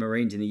 do what the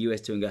Marines in the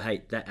US do and go,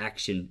 hey, that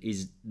action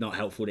is not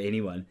helpful to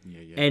anyone.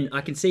 And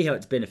I can see how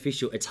it's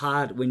beneficial. It's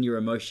hard when you're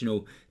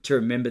emotional to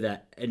remember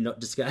that and not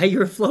just go, hey,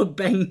 you're a flog,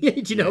 bang.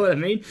 Do you know what I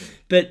mean?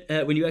 But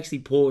when you actually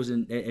pause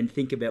and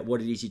think about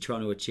what it is you're trying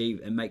to achieve,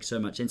 it makes so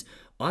much sense.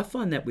 I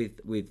find that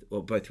with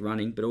both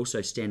running, but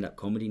also stand-up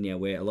comedy now,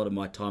 where a lot of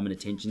my time and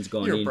attention's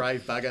gone You're in. a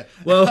brave bugger.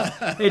 Well,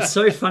 it's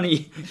so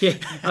funny. Yeah,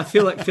 I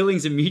feel like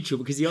feelings are mutual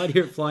because the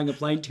idea of flying a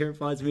plane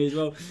terrifies me as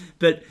well.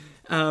 But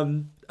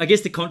I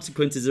guess the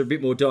consequences are a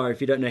bit more dire if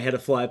you don't know how to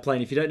fly a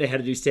plane. If you don't know how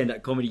to do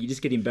stand-up comedy, you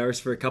just get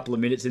embarrassed for a couple of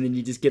minutes and then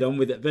you just get on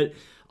with it. But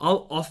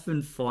I'll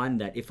often find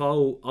that if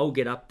I'll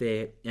get up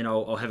there and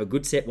I'll have a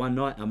good set one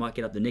night, I might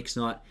get up the next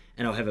night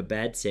and I'll have a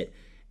bad set.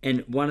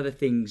 And one of the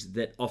things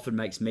that often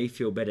makes me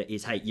feel better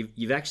is, hey,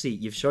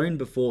 you've shown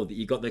before that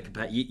you got the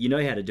capacity, you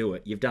know how to do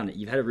it. You've done it.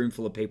 You've had a room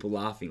full of people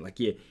laughing. Like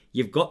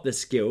you've got the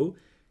skill.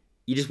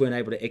 You just weren't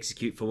able to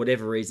execute for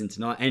whatever reason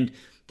tonight. And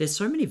there's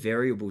so many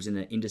variables in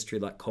an industry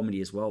like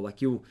comedy as well.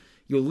 Like you'll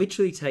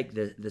literally take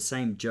the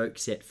same joke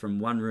set from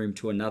one room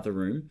to another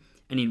room,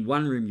 and in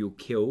one room you'll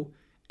kill,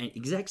 and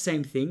exact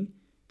same thing,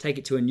 take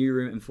it to a new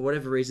room, and for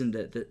whatever reason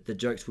the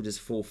jokes will just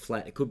fall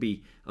flat. It could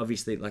be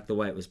obviously like the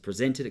way it was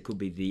presented. It could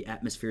be the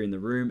atmosphere in the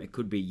room. It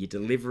could be your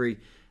delivery,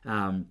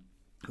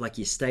 like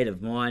your state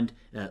of mind,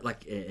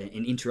 like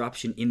an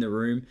interruption in the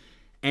room.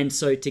 And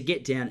so to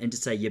get down and to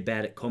say you're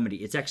bad at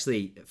comedy, it's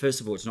actually, first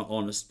of all, it's not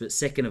honest, but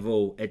second of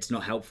all, it's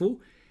not helpful.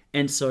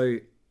 And so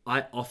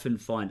I often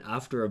find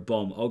after a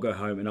bomb, I'll go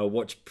home and I'll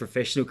watch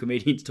professional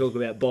comedians talk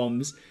about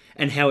bombs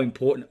and how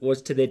important it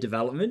was to their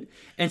development.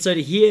 And so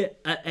to hear,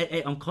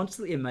 I'm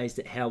constantly amazed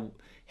at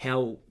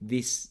how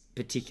this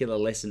particular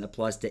lesson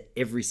applies to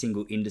every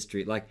single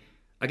industry. Like,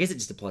 I guess it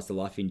just applies to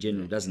life in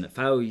general, doesn't it?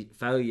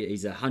 Failure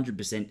is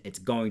 100%. It's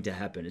going to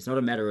happen. It's not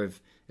a matter of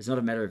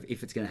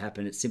if it's going to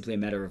happen. It's simply a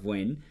matter of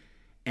when.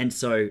 And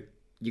so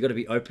you got to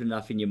be open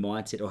enough in your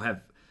mindset, or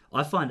have.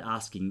 I find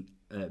asking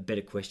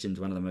better questions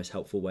one of the most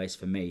helpful ways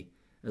for me.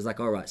 It's like,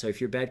 all right, so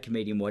if you're a bad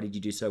comedian, why did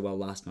you do so well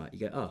last night? You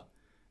go, oh,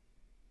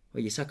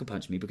 well, you sucker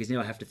punched me, because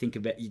now I have to think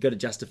about. You got to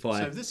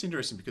justify. So that's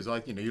interesting because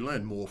you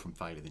learn more from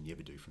failure than you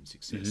ever do from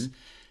success. Mm-hmm.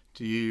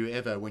 Do you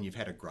ever, when you've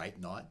had a great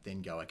night,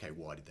 then go, okay,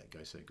 why did that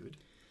go so good?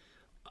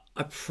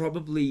 I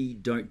probably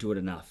don't do it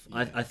enough.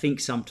 Yeah. I think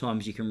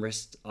sometimes you can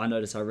rest. I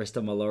notice I rest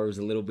on my laurels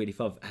a little bit. If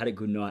I've had a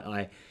good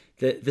night,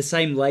 the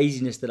same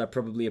laziness that I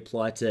probably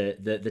apply to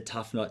the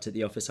tough nights at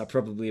the office, I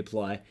probably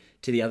apply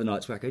to the other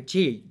nights where I go,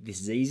 gee, this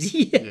is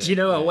easy.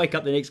 I wake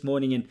up the next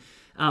morning and...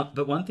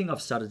 but one thing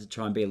I've started to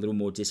try and be a little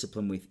more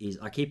disciplined with is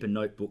I keep a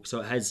notebook.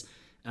 So it has...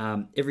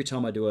 every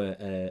time I do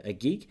a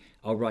gig,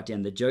 I'll write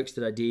down the jokes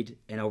that I did,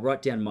 and I'll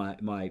write down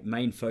my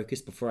main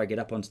focus before I get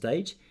up on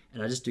stage,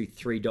 and I just do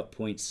 3 dot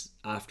points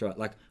after,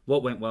 like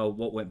what went well,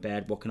 what went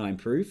bad, what can I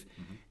improve.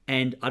 Mm-hmm.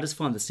 And I just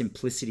find the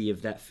simplicity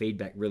of that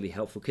feedback really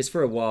helpful, because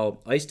for a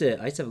while I used to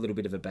have a little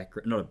bit of a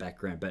background, not a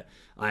background, but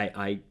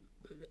I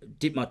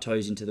dipped my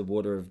toes into the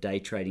water of day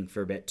trading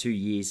for about 2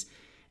 years,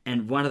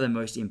 and one of the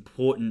most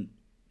important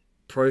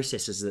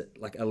processes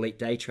that like elite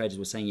day traders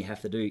were saying you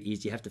have to do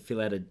is you have to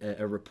fill out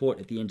a report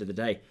at the end of the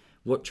day.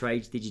 What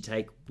trades did you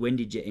take? When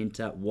did you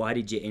enter? Why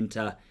did you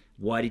enter?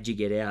 Why did you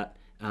get out?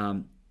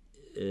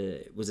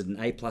 Was it an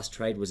A+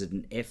 trade? Was it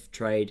an F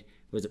trade?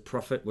 Was it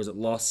profit? Was it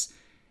loss?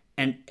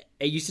 And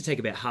it used to take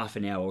about half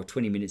an hour or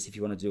 20 minutes if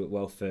you want to do it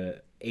well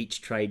for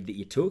each trade that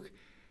you took.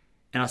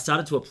 And I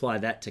started to apply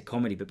that to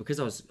comedy, but because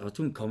I was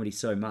doing comedy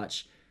so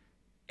much,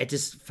 it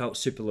just felt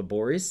super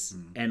laborious.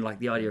 And like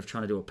the idea of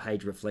trying to do a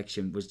page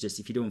reflection was just,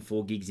 if you're doing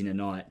 4 gigs in a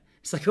night,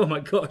 it's like, oh my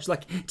gosh,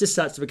 like it just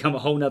starts to become a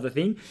whole nother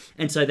thing.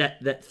 And so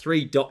that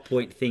 3 dot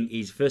point thing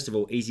is, first of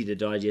all, easy to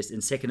digest,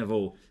 and second of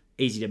all,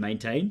 easy to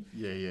maintain.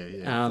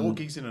 Yeah. 4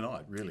 gigs in a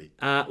night, really?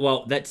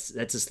 Well, that's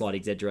a slight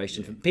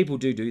exaggeration. Yeah. People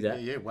do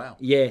that. Yeah, wow.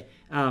 Yeah.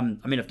 I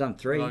mean, I've done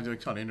 3. Well,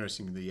 it's kind of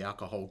interesting, the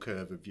alcohol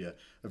curve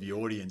of your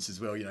audience as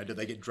well. Do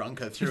they get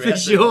drunker throughout For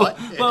sure. the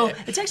night? Yeah. Well,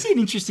 it's actually an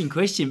interesting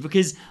question,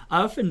 because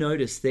I often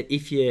notice that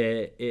if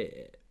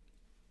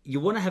you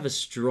want to have a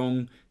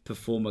strong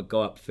performer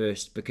go up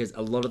first, because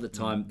a lot of the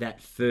time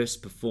that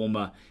first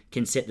performer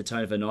can set the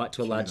tone of a night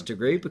to a large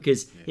degree,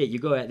 because you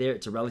go out there,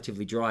 it's a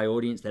relatively dry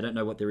audience, they don't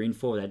know what they're in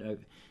for, they don't,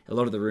 a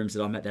lot of the rooms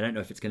that I'm at, they don't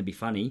know if it's going to be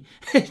funny.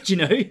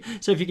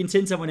 So if you can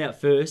send someone out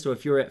first, or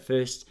if you're out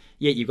first,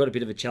 you've got a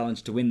bit of a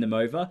challenge to win them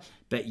over.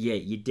 But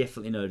you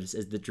definitely notice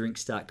as the drinks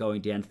start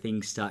going down,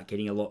 things start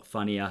getting a lot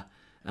funnier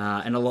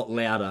and a lot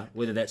louder,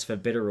 whether that's for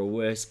better or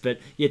worse. But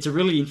it's a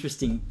really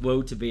interesting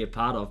world to be a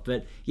part of.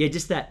 But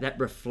just that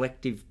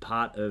reflective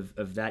part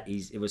of that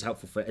it was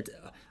helpful for it.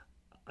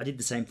 I did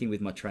the same thing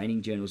with my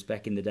training journals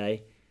back in the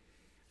day.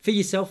 For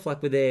yourself,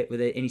 like were there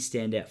any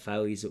standout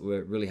failures that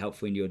were really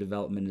helpful in your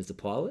development as a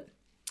pilot?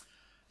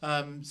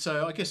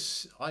 So I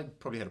guess I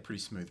probably had a pretty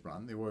smooth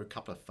run. There were a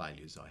couple of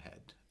failures I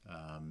had,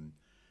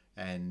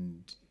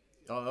 and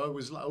I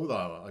was,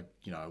 although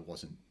I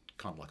wasn't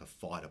kind of like a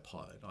fighter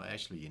pilot, I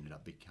actually ended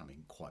up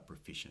becoming quite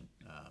proficient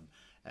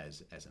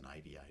as an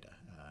aviator.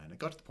 And it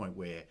got to the point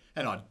where,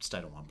 and I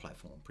stayed on one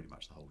platform pretty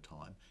much the whole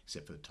time,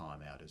 except for the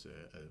time out as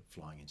a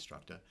flying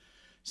instructor.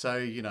 So,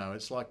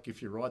 it's like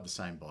if you ride the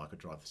same bike or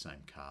drive the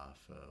same car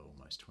for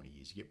almost 20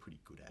 years, you get pretty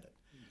good at it.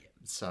 Yep.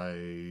 So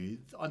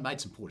I made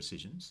some poor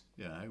decisions,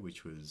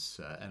 which was,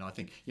 and I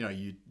think,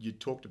 you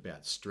talked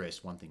about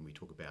stress. One thing we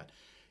talk about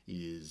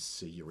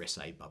is your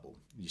SA bubble,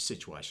 your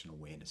situational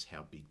awareness,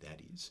 how big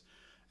that is.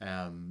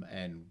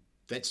 And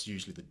that's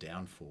usually the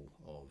downfall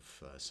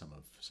of some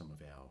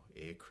of our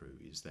air crew,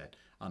 is that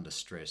under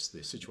stress,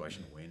 their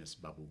situational awareness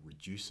bubble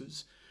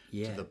reduces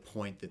to the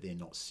point that they're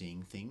not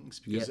seeing things.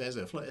 Because as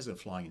a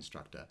flying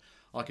instructor,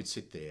 I could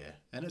sit there,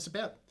 and it's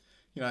about,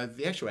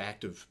 the actual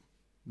act of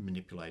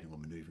manipulating or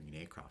manoeuvring an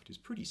aircraft is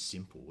pretty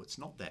simple. It's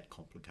not that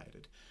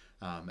complicated,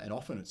 and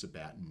often it's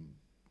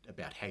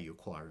about how you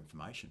acquire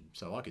information.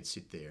 So I could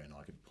sit there and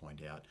I could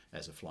point out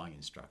as a flying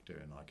instructor,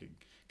 and I could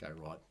go,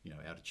 right,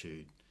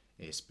 altitude,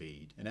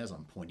 airspeed, and as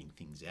I'm pointing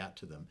things out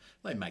to them,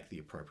 they make the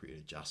appropriate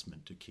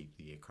adjustment to keep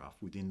the aircraft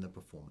within the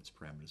performance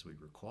parameters we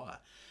require.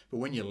 But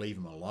when you leave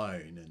them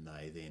alone and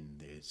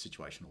their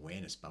situational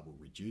awareness bubble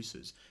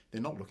reduces,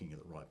 they're not looking at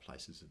the right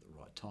places at the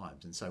right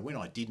times. And so when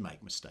I did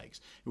make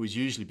mistakes, it was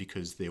usually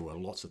because there were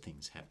lots of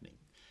things happening,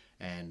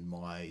 and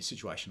my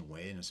situational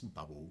awareness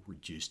bubble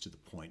reduced to the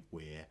point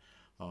where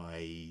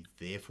I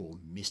therefore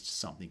missed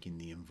something in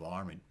the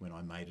environment when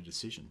I made a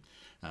decision.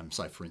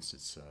 So, for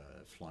instance,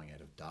 flying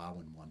out of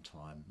Darwin one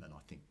time, and I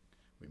think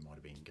we might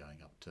have been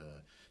going up to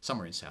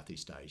somewhere in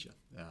Southeast Asia,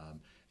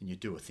 and you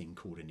do a thing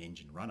called an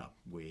engine run-up,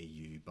 where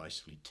you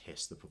basically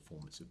test the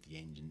performance of the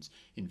engines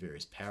in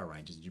various power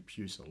ranges, and you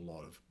produce a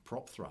lot of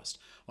prop thrust.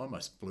 I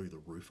almost blew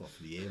the roof off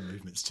the air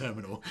movements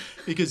terminal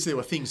because there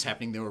were things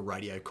happening. There were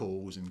radio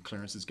calls and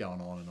clearances going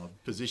on, and I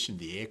positioned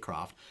the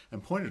aircraft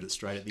and pointed it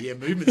straight at the air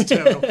movements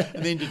terminal,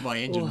 and then did my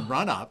engine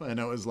run-up, and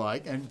it was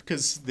like, and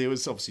because there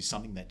was obviously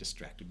something that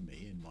distracted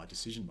me in my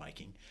decision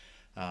making.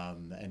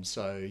 And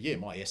so,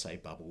 my SA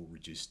bubble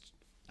reduced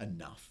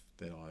enough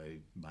that I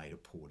made a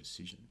poor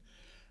decision.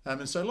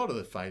 And so a lot of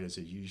the failures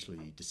are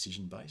usually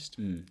decision-based.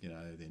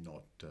 They're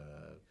not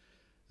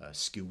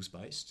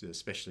skills-based,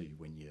 especially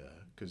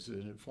because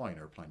flying an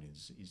aeroplane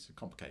is a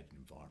complicated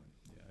environment.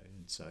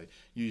 And so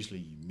usually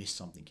you miss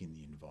something in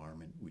the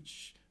environment,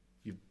 which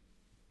you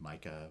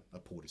make a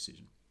poor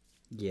decision.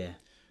 Yeah.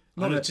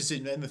 And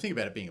the thing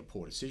about it being a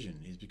poor decision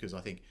is because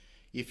I think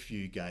if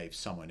you gave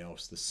someone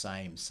else the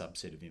same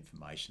subset of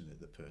information that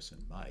the person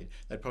made,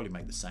 they'd probably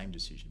make the same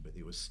decision, but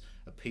there was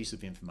a piece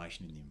of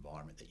information in the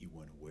environment that you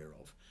weren't aware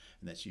of,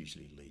 and that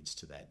usually leads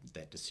to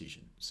that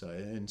decision. So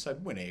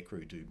when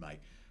aircrew do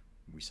make,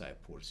 we say,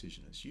 a poor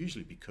decision, it's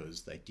usually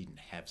because they didn't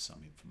have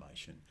some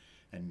information,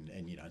 and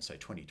so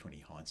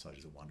 20/20 hindsight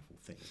is a wonderful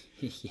thing.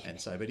 And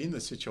so, but in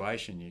the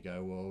situation, you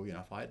go, well,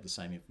 if I had the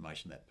same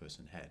information that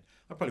person had,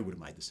 I probably would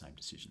have made the same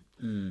decision.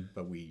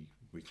 But we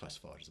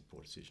classify it as a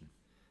poor decision.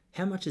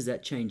 How much is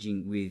that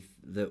changing with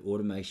the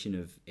automation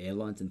of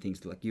airlines and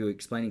things like you were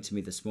explaining to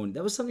me this morning?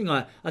 That was something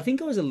I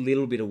think I was a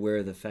little bit aware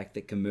of, the fact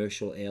that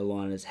commercial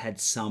airliners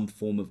had some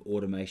form of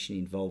automation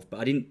involved,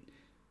 but I didn't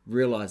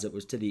realize it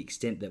was to the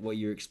extent that what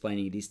you're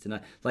explaining it is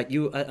tonight. Like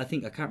I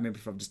think, I can't remember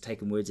if I've just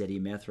taken words out of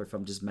your mouth or if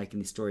I'm just making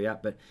this story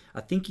up, but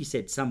I think you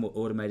said some were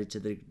automated to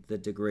the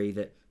degree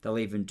that they'll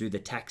even do the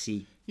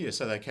taxi. Yeah,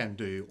 so they can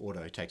do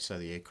auto taxi, so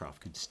the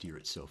aircraft can steer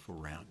itself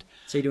around.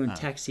 So you're doing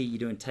taxi, you're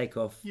doing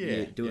takeoff.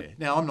 It.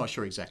 Now, I'm not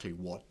sure exactly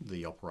what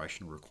the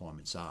operational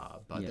requirements are,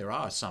 but there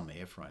are some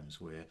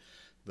airframes where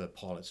the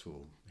pilots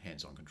will,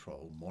 hands-on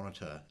control,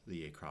 monitor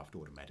the aircraft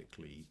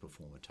automatically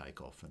perform a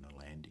takeoff and a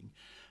landing.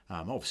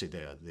 Obviously,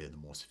 they're the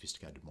more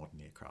sophisticated modern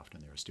aircraft,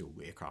 and there are still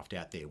aircraft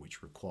out there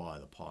which require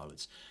the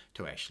pilots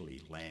to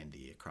actually land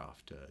the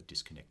aircraft,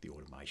 disconnect the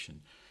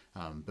automation.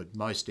 But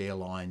most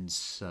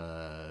airlines,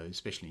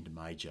 especially into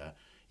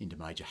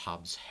major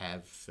hubs,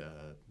 have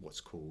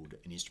what's called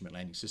an instrument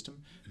landing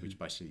system, which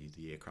basically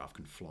the aircraft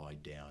can fly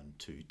down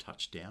to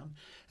touchdown.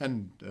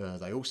 And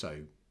they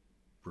also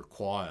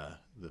require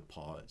the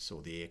pilots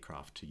or the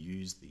aircraft to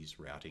use these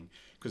routing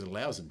because it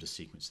allows them to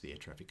sequence the air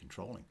traffic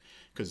controlling,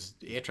 because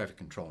air traffic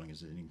controlling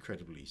is an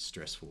incredibly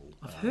stressful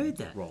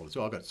role as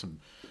well. I've got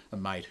a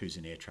mate who's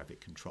an air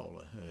traffic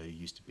controller,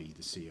 used to be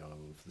the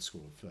CEO of the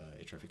School of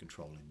Air Traffic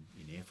Control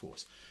in Air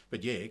Force.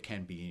 But it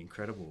can be an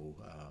incredible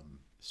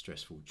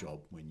stressful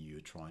job when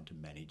you're trying to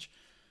manage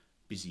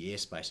busy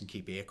airspace and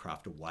keep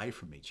aircraft away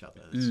from each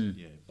other.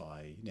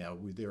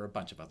 There are a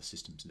bunch of other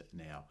systems that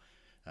now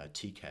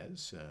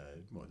TCAS,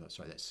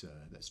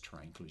 that's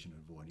terrain collision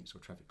avoidance or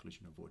traffic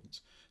collision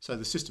avoidance. So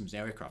the systems,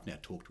 our aircraft now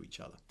talk to each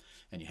other,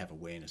 and you have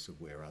awareness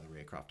of where other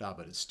aircraft are,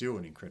 but it's still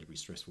an incredibly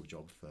stressful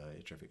job for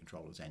air traffic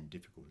controllers and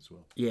difficult as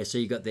well. Yeah, so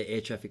you got the air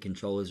traffic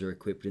controllers are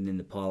equipped, and then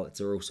the pilots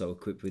are also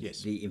equipped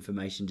with the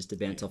information just to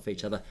bounce off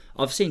each other.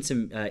 I've seen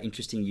some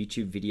interesting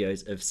YouTube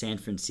videos of San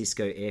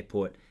Francisco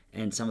Airport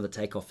and some of the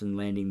takeoff and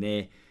landing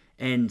there.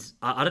 And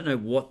I don't know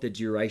what the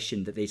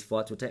duration that these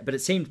flights will take, but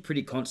it seemed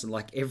pretty constant.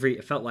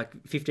 It felt like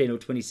 15 or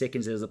 20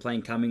 seconds there was a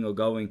plane coming or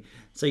going.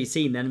 So you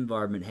see in that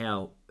environment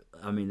how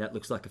I mean, that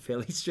looks like a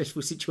fairly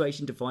stressful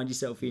situation to find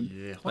yourself in.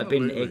 Yeah, Like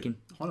being an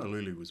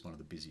Honolulu was one of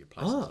the busier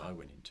places I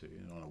went into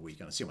on a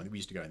weekend. We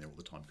used to go in there all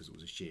the time because it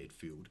was a shared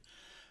field.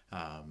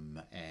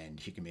 And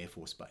Hickam Air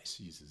Force Base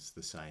uses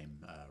the same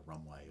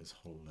runway as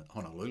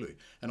Honolulu.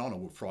 And on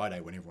a Friday,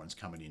 when everyone's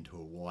coming into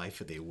Hawaii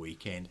for their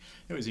weekend,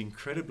 it was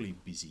incredibly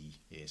busy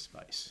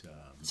airspace.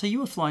 So you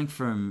were flying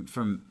from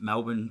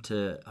Melbourne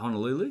to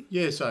Honolulu?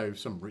 Yeah, so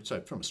from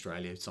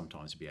Australia,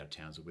 sometimes it'd be out of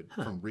towns, but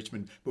from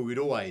Richmond. But we'd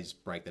always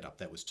break that up.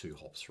 That was 2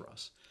 hops for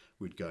us.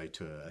 We'd go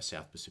to a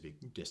South Pacific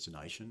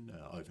destination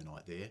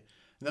overnight there.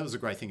 And that was the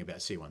great thing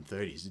about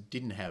C-130s. It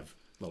didn't have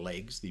the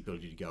legs, the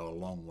ability to go a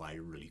long way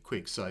really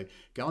quick. So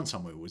going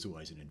somewhere was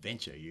always an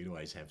adventure. You'd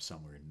always have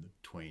somewhere in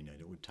between,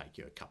 and it would take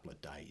you a couple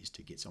of days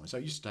to get somewhere. So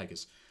it used to take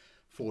us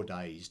 4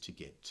 days to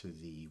get to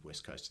the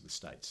west coast of the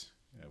States.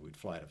 We'd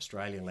fly out of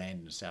Australia, land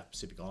in the South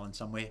Pacific Island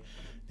somewhere,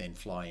 then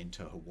fly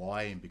into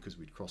Hawaii, and because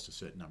we'd crossed a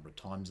certain number of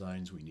time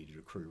zones, we needed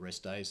a crew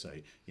rest day, so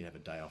you'd have a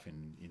day off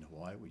in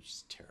Hawaii, which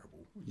is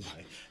terrible.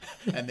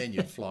 And then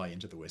you'd fly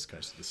into the west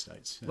coast of the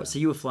States. So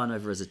you were flying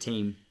over as a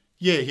team?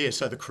 Yeah.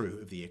 So the crew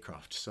of the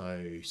aircraft.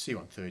 So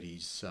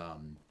C-130s,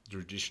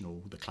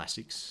 the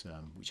classics,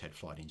 which had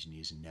flight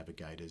engineers and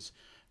navigators,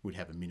 would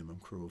have a minimum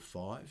crew of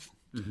 5.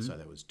 Mm-hmm. So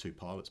that was 2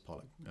 pilots,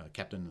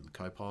 captain and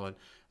co-pilot,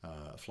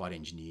 a flight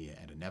engineer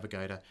and a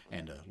navigator,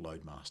 and a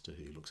load master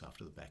who looks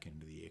after the back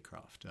end of the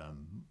aircraft.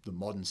 The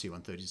modern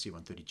C-130s,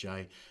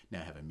 C-130J,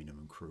 now have a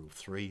minimum crew of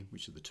 3,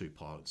 which are the 2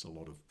 pilots, a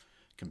lot of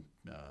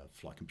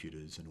flight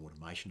computers and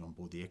automation on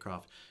board the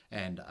aircraft,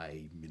 and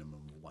a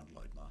minimum of 1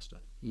 load master.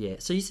 Yeah,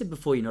 so you said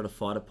before you're not a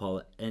fighter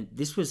pilot, and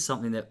this was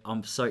something that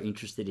I'm so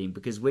interested in,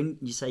 because when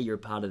you say you're a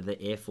part of the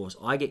Air Force,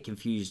 I get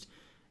confused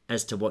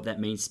as to what that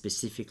means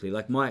specifically.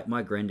 Like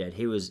my granddad,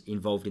 he was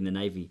involved in the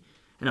Navy,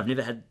 and I've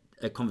never had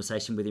a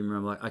conversation with him where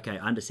I'm like, okay,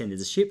 I understand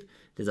there's a ship,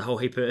 there's a whole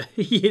heap of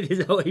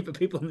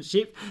people on the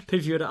ship, but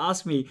if you were to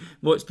ask me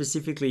what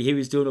specifically he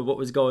was doing or what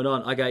was going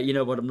on, I go, you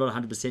know what, I'm not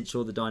 100%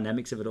 sure the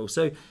dynamics of it all.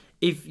 So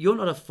if you're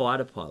not a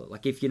fighter pilot,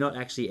 like if you're not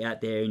actually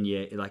out there and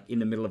you're like in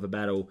the middle of a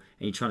battle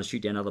and you're trying to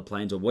shoot down other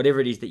planes or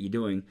whatever it is that you're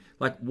doing,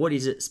 like what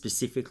is it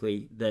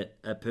specifically that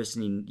a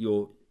person in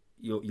your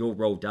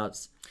role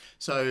does?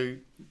 So,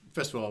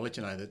 first of all, I'll let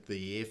you know that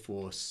the Air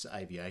Force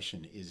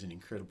aviation is an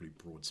incredibly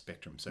broad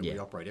spectrum. So we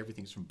operate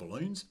everything from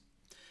balloons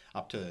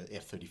up to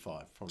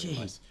F-35, probably the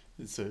most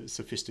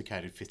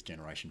sophisticated 5th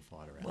generation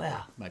fighter out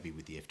there, maybe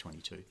with the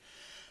F-22.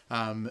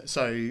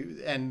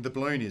 And the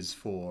balloon is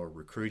for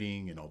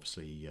recruiting and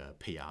obviously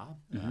PR,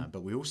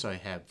 but we also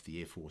have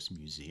the Air Force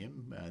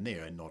Museum, and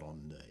they're not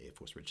on the Air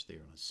Force Register,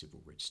 they're on a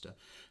civil register.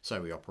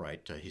 So we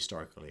operate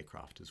historical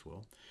aircraft as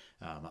well,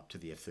 up to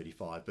the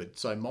F-35. But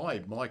so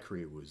my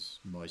career was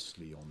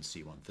mostly on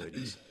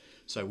C-130s.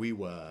 So we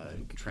were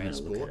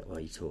transport. While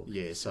you talk.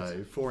 Yeah,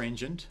 so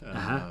 4-engined,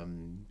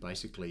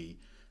 basically.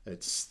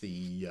 It's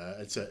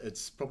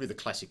it's probably the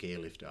classic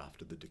airlift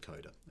after the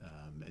Dakota.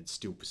 It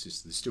still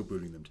persists. They're still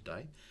building them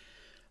today,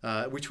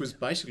 which was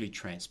basically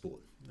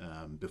transport.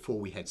 Before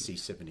we had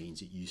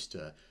C-17s, it used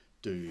to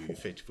do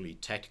effectively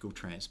tactical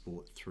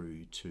transport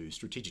through to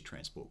strategic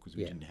transport because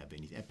we didn't have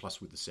anything. And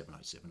plus with the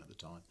 707 at the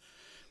time.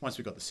 Once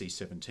we got the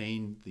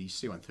C-17, the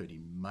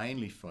C-130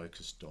 mainly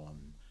focused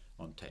on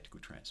tactical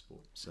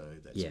transport. So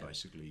that's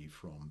basically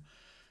from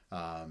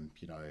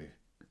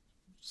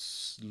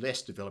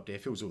less developed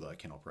airfields, although it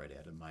can operate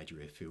out of major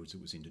airfields.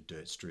 It was into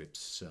dirt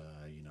strips,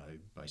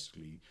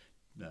 basically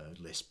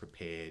less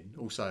prepared.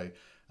 Also,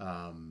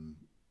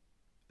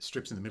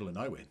 strips in the middle of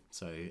nowhere,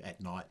 so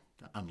at night,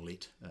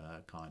 unlit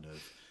kind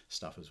of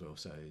stuff as well.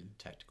 So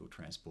tactical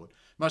transport.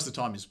 Most of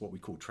the time is what we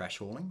call trash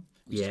hauling,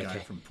 which is going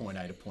from point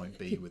A to point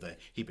B with a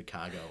heap of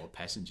cargo or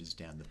passengers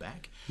down the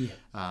back.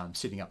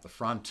 Sitting up the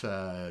front,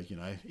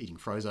 eating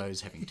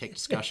frozos, having tech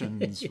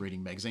discussions,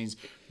 reading magazines.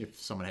 If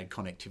someone had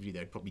connectivity,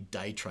 they'd probably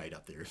day trade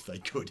up there if they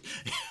could.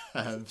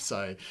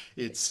 So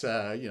it's,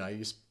 you're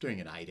doing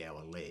an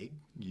 8-hour leg.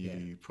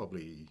 You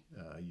probably,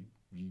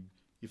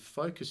 you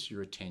focus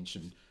your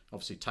attention,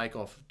 obviously take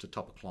off to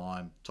top of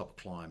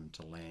climb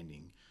to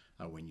landing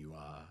when you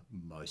are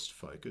most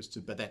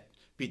focused. But that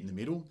bit in the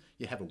middle,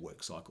 you have a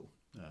work cycle.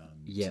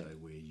 So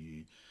where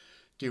you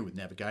deal with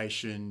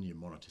navigation, you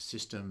monitor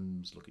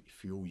systems, look at your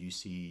fuel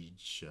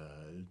usage,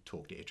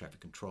 talk to air traffic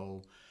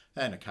control,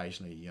 and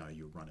occasionally,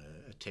 you run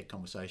a tech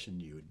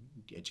conversation, you would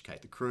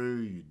educate the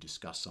crew, you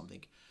discuss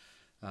something.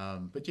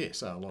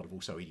 So a lot of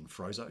also eating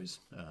frozos.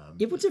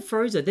 What's a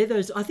frozo? They're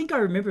those, I think I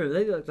remember,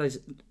 they're like those,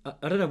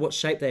 I don't know what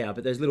shape they are,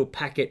 but those little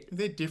packet.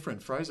 They're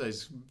different.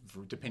 Frozos,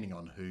 depending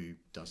on who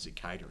does the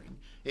catering.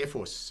 Air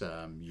Force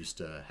used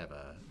to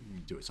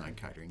do its own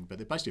catering, but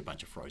they're basically a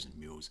bunch of frozen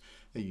meals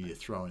that you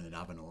throw in an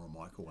oven or a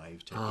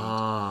microwave to eat.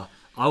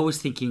 I was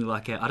thinking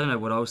I don't know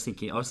what I was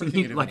thinking. I was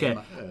thinking like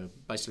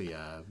basically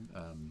what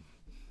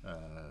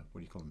do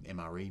you call them?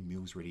 MRE,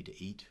 meals ready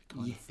to eat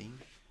kind of thing.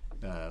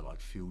 Like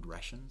field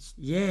rations.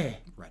 Yeah.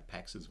 Rat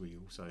packs, as we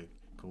also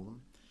call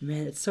them.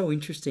 Man, it's so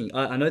interesting.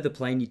 I know the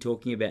plane you're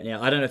talking about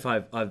now. I don't know if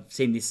I've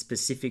seen this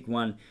specific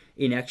one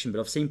in action, but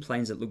I've seen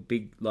planes that look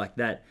big like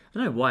that. I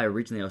don't know why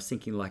originally I was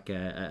thinking like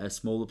a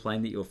smaller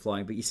plane that you're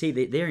flying, but you see,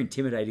 they're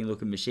intimidating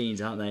looking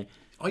machines, aren't they?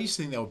 I used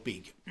to think they were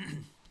big.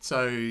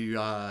 So,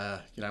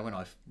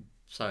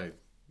 so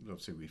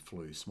obviously we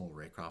flew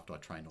smaller aircraft. I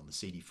trained on the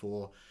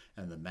CD4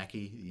 and the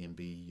Mackie, the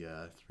MB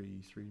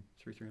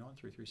 339,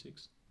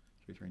 336,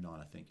 339,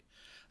 I think.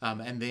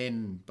 And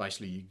then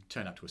basically you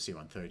turn up to a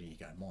C-130 and you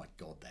go, my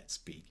God, that's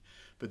big.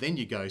 But then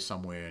you go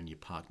somewhere and you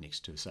park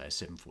next to, say, a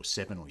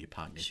 747 or you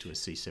park next to a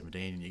C-17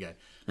 and you go,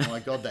 oh my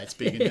God, that's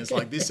big. And it's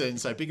like this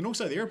and so big. And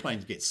also the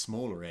airplanes get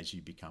smaller as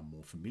you become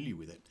more familiar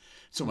with it.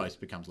 It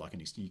almost becomes like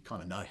you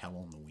kind of know how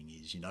long the wing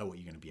is. You know what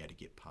you're going to be able to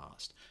get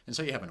past. And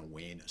so you have an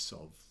awareness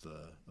of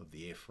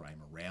the airframe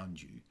around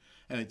you.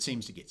 And it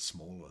seems to get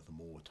smaller the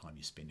more time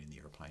you spend in the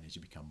airplane as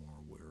you become more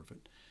aware of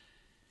it.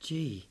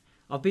 Gee,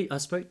 I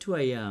spoke to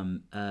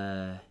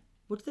a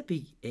what's the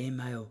big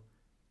airmail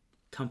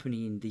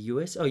company in the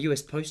US? Oh,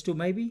 US Postal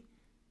maybe.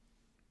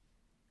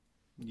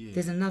 Yeah.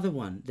 There's another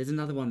one that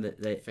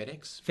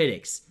FedEx.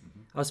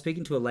 Mm-hmm. I was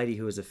speaking to a lady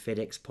who was a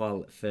FedEx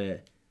pilot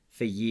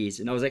for years,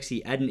 and I was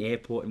actually at an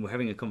airport and we're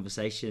having a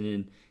conversation,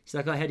 and she's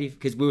like, "Oh, how do you?"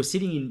 Because we were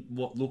sitting in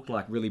what looked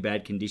like really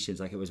bad conditions,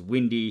 like it was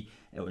windy,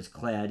 it was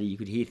cloudy, you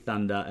could hear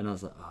thunder, and I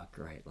was like, "Oh,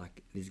 great!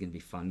 Like this is gonna be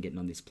fun getting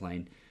on this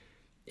plane."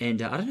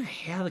 And I don't know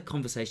how the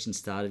conversation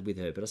started with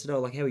her, but I said,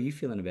 "Oh, like how are you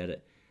feeling about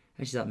it?"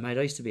 And she's like, "Mate,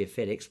 I used to be a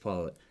FedEx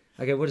pilot."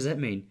 I go, "What does that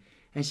mean?"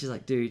 And she's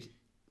like, "Dude,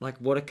 like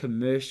what a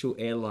commercial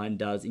airline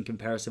does in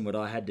comparison to what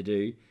I had to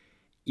do,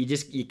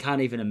 you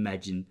can't even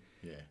imagine."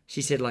 Yeah.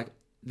 She said like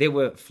there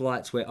were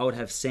flights where I would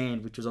have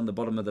sand which was on the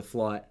bottom of the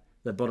flight,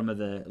 the bottom of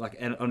the like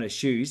on her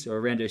shoes or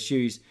around her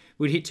shoes,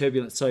 would hit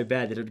turbulence so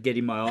bad that it would get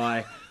in my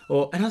eye.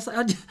 And I was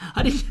like,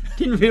 I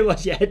didn't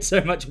realise you had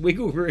so much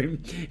wiggle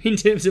room in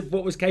terms of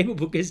what was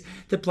capable, because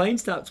the plane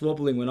starts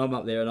wobbling when I'm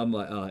up there and I'm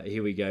like, oh,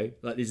 here we go.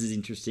 Like, this is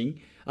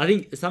interesting. I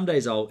think some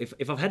days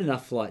if I've had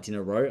enough flights in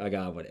a row, I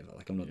go, oh, whatever,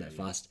 like I'm not that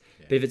fast.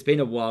 Yeah. But if it's been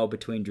a while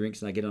between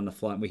drinks and I get on a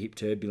flight and we hit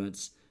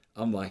turbulence,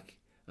 I'm like,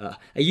 were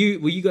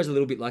you guys a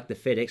little bit like the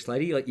FedEx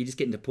lady? Like you're just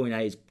getting to point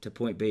A to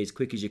point B as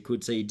quick as you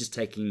could, so you're just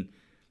taking,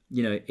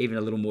 even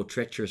a little more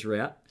treacherous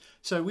route?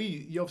 So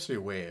you're obviously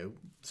aware.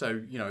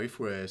 So, if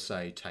we're,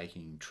 say,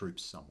 taking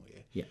troops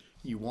somewhere, yeah,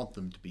 you want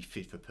them to be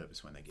fit for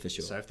purpose when they get there.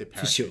 Sure. So if they're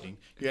parachuting,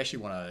 you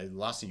actually the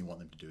last thing you want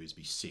them to do is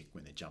be sick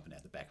when they're jumping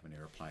out the back of an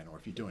aeroplane, or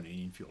if you're doing an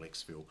infill,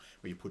 exfil,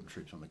 where you're putting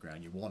troops on the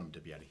ground, you want them to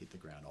be able to hit the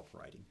ground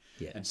operating.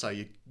 Yeah. And so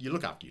you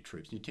look after your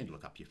troops, and you tend to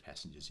look after your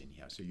passengers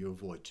anyhow, so you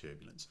avoid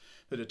turbulence.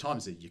 But at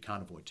times that you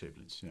can't avoid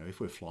turbulence. If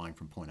we're flying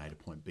from point A to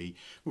point B,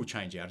 we'll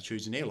change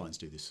altitudes, and airlines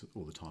do this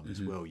all the time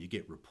as well. You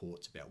get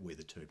reports about where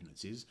the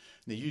turbulence is,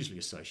 and they're usually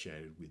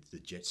associated with the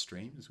jet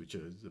streams, which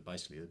are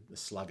basically a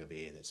slug of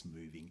air that's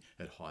moving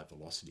at high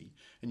velocity,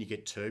 and you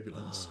get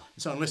turbulence.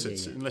 So unless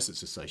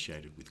it's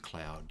associated with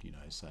cloud,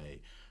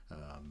 say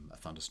a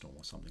thunderstorm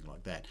or something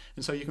like that,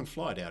 and so you can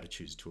fly at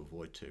altitudes to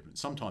avoid turbulence.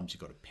 Sometimes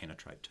you've got to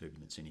penetrate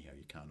turbulence anyhow.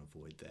 You can't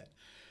avoid that.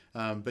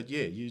 But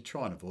yeah, you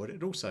try and avoid it.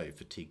 It also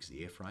fatigues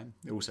the airframe.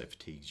 It also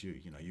fatigues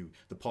you.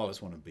 The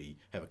pilots want to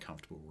have a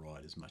comfortable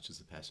ride as much as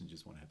the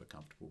passengers want to have a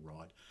comfortable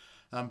ride.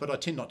 But I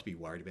tend not to be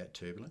worried about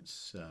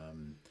turbulence.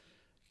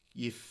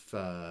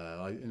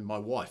 My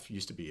wife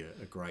used to be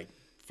a great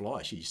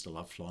flyer. She used to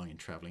love flying and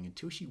travelling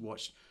until she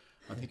watched,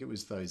 I think it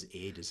was those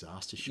air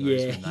disaster shows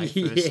when they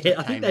first came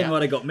I think they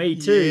might have got me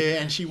too.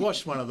 Yeah, and she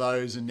watched one of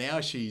those, and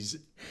now she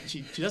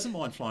doesn't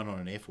mind flying on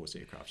an Air Force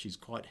aircraft. She's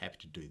quite happy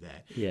to do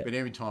that. Yeah. But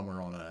every time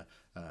we're on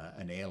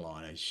an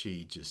airliner,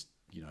 she just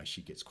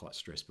she gets quite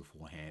stressed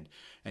beforehand,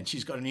 and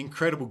she's got an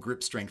incredible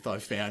grip strength. I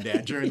found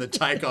out during the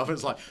takeoff.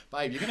 It's like,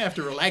 babe, you're going to have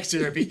to relax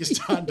here a bit. You're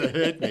starting to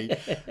hurt me.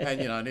 And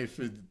and if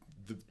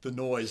the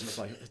noise, and it's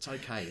like, it's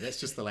okay, that's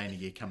just the landing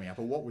gear coming up.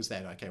 Or what was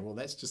that? Okay, well,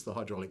 that's just the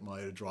hydraulic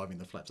motor driving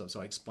the flaps up.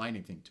 So I explain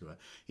everything to her.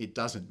 It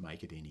doesn't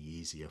make it any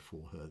easier for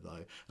her,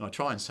 though. And I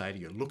try and say to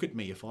her, look at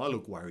me. If I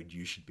look worried,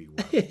 you should be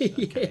worried.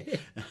 Okay.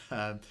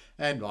 And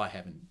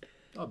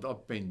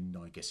I've been,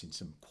 I guess, in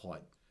some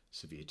quite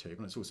severe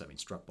turbulence. Also been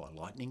struck by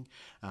lightning.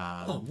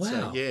 Oh,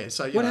 wow.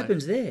 So what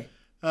happens there?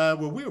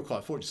 Well, we were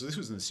quite fortunate. So this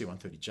was in the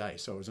C-130J,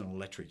 so it was an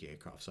electric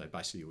aircraft. So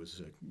basically, it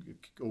was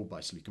all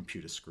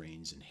computer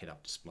screens and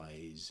head-up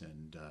displays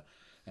and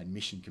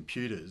mission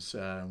computers.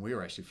 We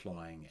were actually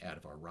flying out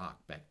of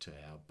Iraq back to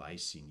our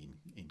base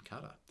in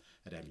Qatar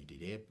at Al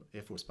Udeid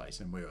Air Force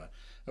Base, and we were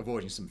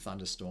avoiding some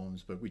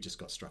thunderstorms, but we just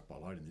got struck by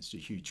lightning. It's a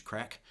huge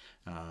crack,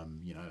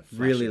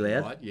 really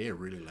loud. Light. Yeah,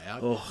 really loud.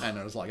 Oh. And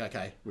I was like,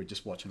 okay, we're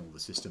just watching all the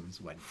systems,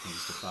 waiting for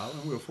things to fail,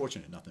 and we were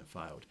fortunate nothing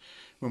failed.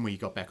 When we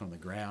got back on the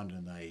ground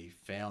and they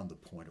found the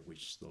point at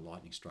which the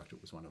lightning struck,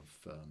 it was one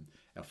of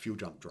our fuel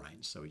dump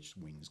drains. So each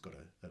wing's got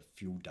a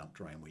fuel dump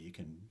drain where you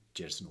can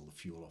jettison all the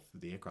fuel off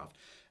the aircraft.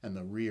 And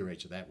the rear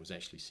edge of that was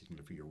actually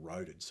significantly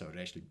eroded, so it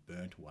actually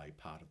burnt away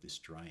part of this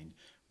drain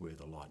where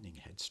the lightning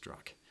had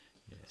struck.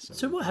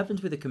 So what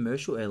happens with a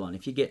commercial airline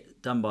if you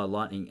get done by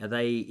lightning?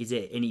 Is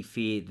there any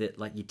fear that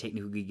like your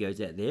technical gig goes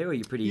out there, or are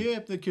you pretty? Yeah,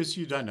 because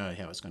you don't know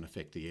how it's going to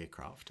affect the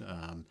aircraft.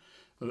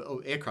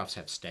 Aircrafts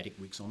have static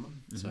wicks on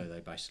them, so they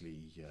basically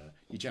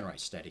you generate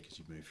static as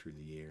you move through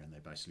the air, and they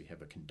basically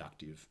have a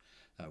conductive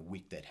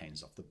wick that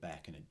hangs off the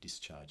back and it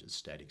discharges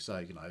static. So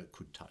it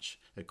could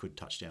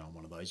touch down on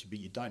one of those, but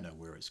you don't know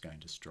where it's going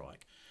to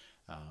strike.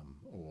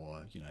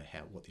 Or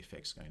what the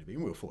effect's going to be.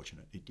 And we were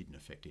fortunate; it didn't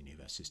affect any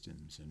of our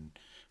systems, and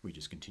we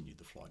just continued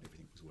the flight.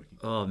 Everything was working.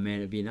 Oh man,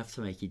 it'd be enough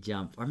to make you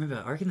jump. I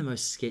reckon the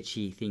most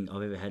sketchy thing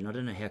I've ever had, and I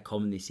don't know how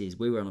common this is.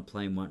 We were on a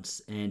plane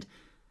once, and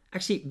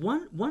actually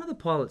one of the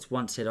pilots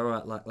once said, "All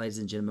right, like ladies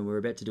and gentlemen, we're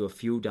about to do a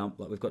fuel dump.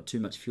 Like we've got too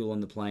much fuel on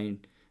the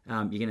plane.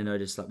 You're going to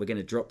notice like we're going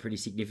to drop pretty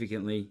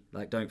significantly.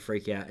 Like don't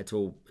freak out. It's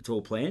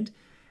all planned."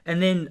 And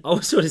then I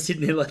was sort of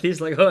sitting there like this,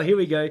 like, oh, here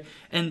we go.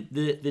 And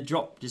the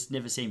drop just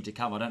never seemed to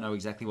come. I don't know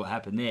exactly what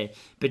happened there.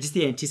 But just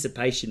the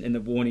anticipation and the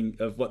warning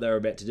of what they were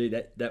about to do,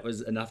 that was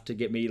enough to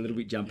get me a little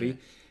bit jumpy. Yeah.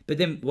 But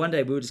then one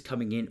day we were just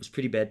coming in. It was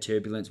pretty bad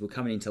turbulence. We were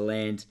coming into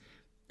land.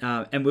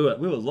 And we were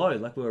low.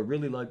 Like we were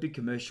really low, big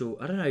commercial.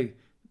 I don't know.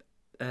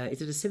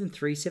 Is it a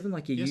 737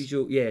 like your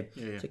usual? Yeah.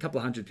 It's a couple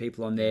of hundred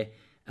people on there.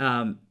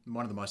 One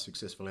of the most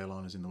successful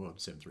airliners in the world,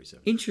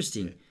 737.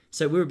 Interesting. Yeah.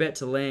 So we were about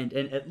to land,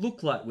 and it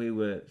looked like we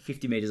were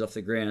 50 metres off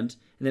the ground,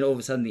 and then all of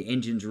a sudden the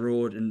engines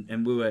roared,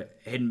 and we were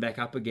heading back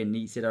up again. And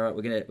he said, "All right,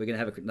 we're gonna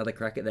have another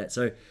crack at that."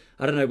 So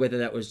I don't know whether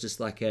that was just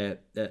like a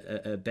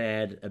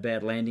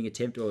bad landing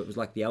attempt, or it was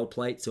like the L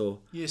plates,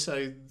 or yeah.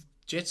 So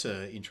jets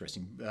are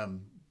interesting.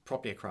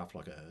 Prop aircraft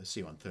like a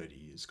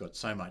C-130 has got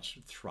so much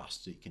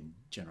thrust that it can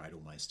generate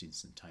almost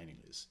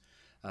instantaneous.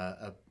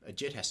 A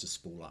jet has to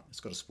spool up.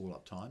 It's got a spool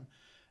up time.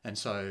 And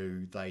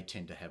so they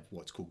tend to have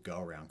what's called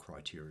go-around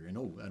criteria, and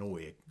all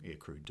air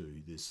crew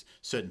do. There's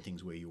certain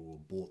things where you will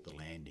abort the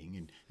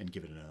landing and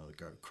give it another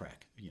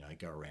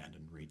go around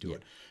and redo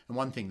it. And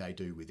one thing they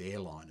do with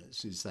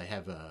airliners is they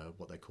have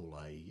what they call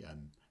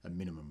a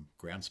minimum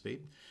ground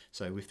speed.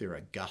 So if there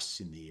are gusts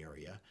in the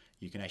area,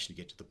 you can actually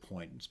get to the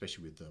point,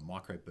 especially with the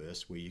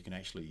microburst, where you can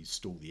actually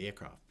stall the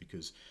aircraft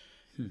because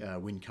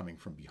wind coming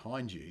from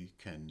behind you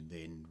can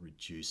then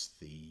reduce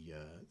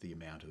the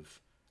amount of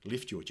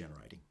lift you're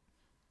generating.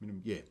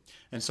 Yeah,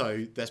 and so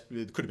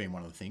it could have been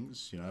one of the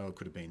things, it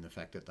could have been the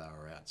fact that they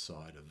were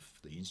outside of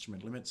the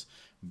instrument limits.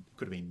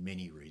 Could have been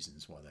many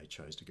reasons why they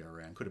chose to go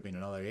around. Could have been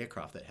another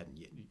aircraft that hadn't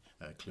yet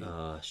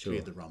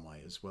cleared the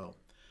runway as well.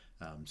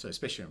 So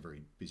especially on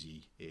very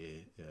busy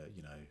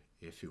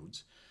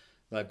airfields,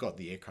 they've got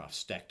the aircraft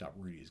stacked up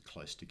really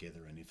close together,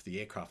 and if the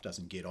aircraft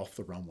doesn't get off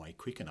the runway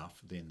quick enough,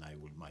 then they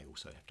may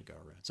also have to go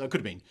around. So it could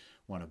have been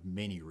one of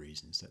many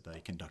reasons that they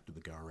conducted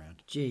the go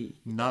around. Gee.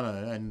 No,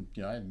 and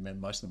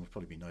most of them would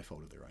probably be no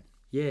fault of their own.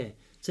 Yeah.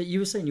 So you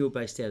were saying you were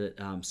based out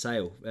at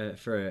Sale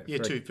for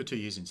 2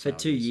 years in Sale. For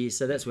 2 years.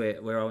 So that's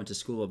where I went to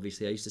school,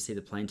 obviously. I used to see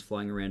the planes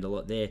flying around a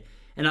lot there.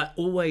 And I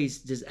always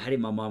just had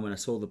in my mind when I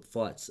saw the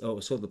flights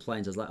or saw the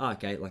planes, I was like, oh,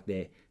 okay, like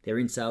they're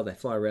in Sale, they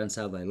fly around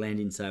Sale, they land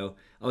in Sale.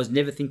 I was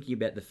never thinking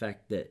about the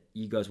fact that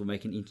you guys were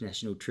making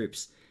international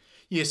trips.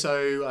 Yeah,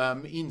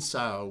 so in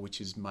Sale, which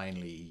is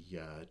mainly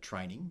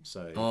training,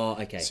 so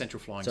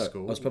Central Flying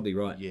School. I was probably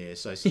right. Yeah,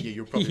 so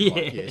you're probably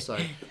right. Yeah, so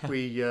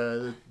we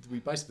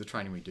basically the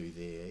training we do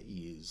there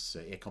is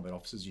air combat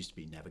officers, used to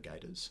be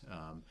navigators,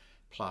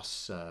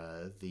 plus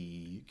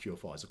the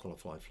QFIs, the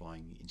qualified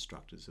flying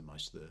instructors, are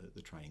most of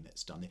the training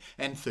that's done there,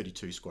 and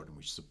 32 Squadron,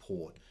 which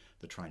support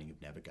the training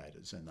of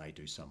navigators, and they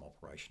do some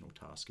operational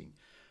tasking.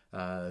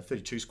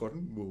 32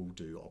 Squadron will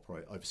do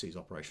overseas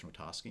operational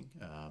tasking.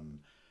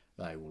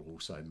 They will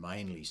also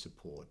mainly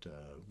support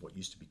what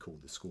used to be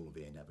called the School of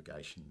Air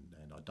Navigation,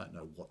 and I don't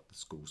know what the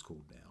school's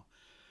called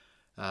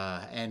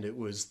now. And it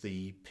was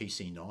the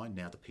PC-9,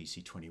 now the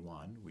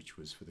PC-21, which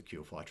was for the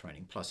QFI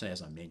training. Plus,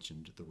 as I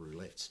mentioned, the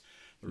roulettes.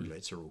 The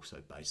roulettes are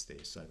also based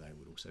there, so they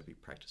would also be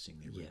practicing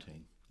their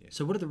routine. Yeah.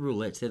 So what are the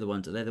roulettes? They're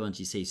the ones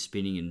you see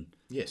spinning and...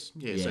 Yes,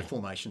 so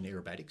formation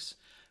aerobatics.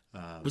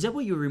 Was that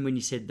what you were in when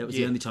you said that was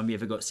the only time you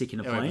ever got sick in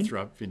a plane? I threw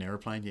up in an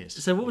aeroplane, yes.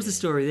 So what was the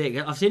story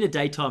there? I've seen a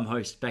daytime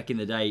host back in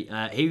the day.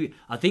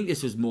 I think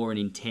this was more an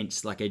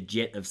intense, like a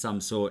jet of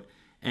some sort,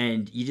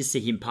 and you just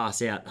see him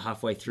pass out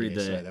halfway through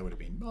the... So that would have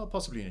been,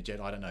 possibly in a jet.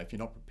 I don't know. If you're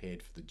not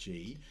prepared for the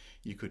G,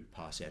 you could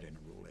pass out in a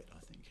roulette, I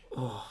think.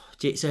 Oh,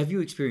 gee, so have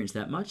you experienced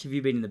that much? Have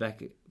you been in the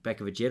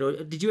back of a jet, or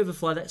did you ever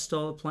fly that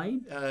style of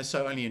plane?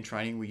 So only in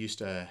training. We used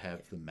to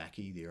have the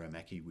Mackie, the Aero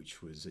Mackie,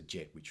 which was a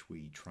jet which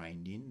we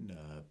trained in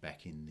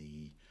back in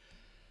the...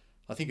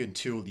 I think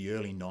until the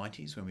early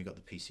 90s when we got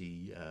the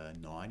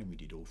PC-9 and we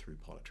did all through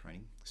pilot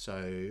training.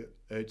 So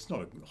it's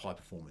not a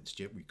high-performance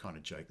jet. We kind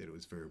of joke that it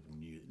was variable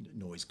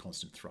noise,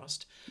 constant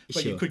thrust.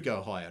 But you could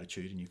go high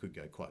altitude and you could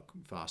go quite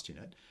fast in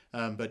it.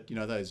 But,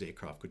 those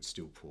aircraft could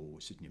still pull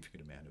a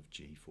significant amount of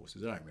G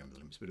forces. I don't remember the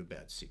limits, but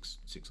about 6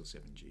 or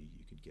 7 G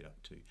you could get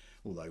up to.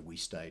 Although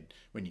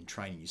when in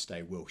training, you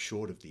stay well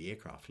short of the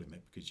aircraft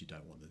limit because you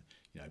don't want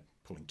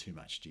pulling too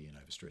much G and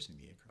overstressing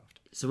the aircraft.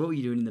 So what were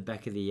you doing in the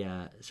back of the,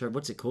 sorry,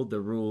 what's it called? The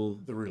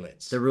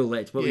roulettes. The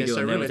roulettes. What were you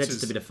doing there? Was that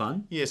just a bit of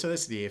fun? Yeah, so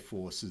that's the Air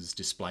Force's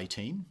display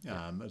team.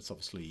 It's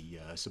obviously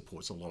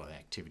supports a lot of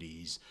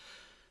activities,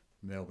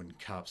 Melbourne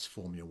Cups,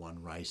 Formula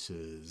One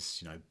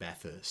races,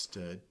 Bathurst,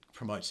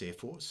 promotes Air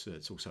Force.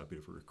 It's also a bit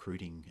of a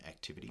recruiting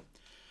activity.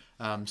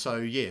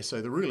 So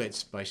the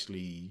roulettes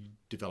basically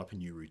develop a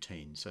new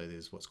routine. So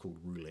there's what's called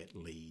roulette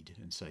lead,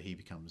 and so he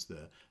becomes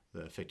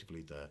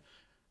effectively the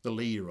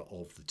leader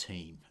of the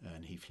team,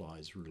 and he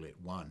flies roulette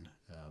 1,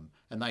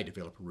 and they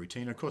develop a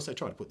routine. Of course, they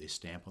try to put their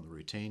stamp on the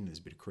routine. There's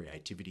a bit of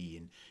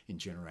creativity in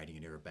generating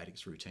an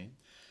aerobatics routine,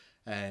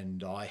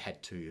 and I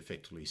had to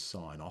effectively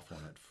sign off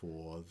on it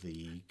for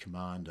the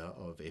commander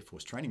of Air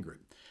Force Training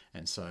Group.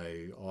 And so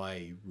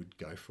I would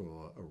go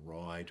for a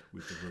ride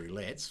with the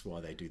roulettes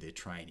while they do their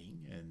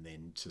training, and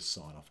then to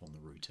sign off on the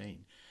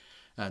routine.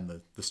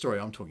 And the story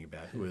I'm talking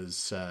about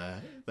was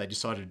they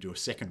decided to do a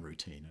second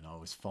routine, and I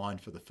was fined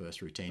for the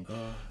first routine.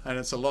 And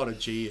it's a lot of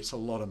G, it's a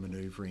lot of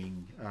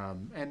manoeuvring.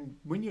 And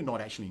when you're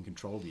not actually in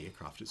control of the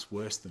aircraft, it's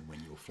worse than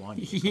when you're flying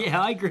the aircraft.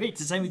 Yeah, I agree. It's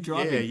the same with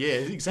driving. Yeah,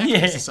 exactly.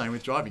 Yeah. It's the same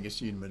with driving.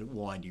 It's in a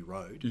windy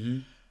road.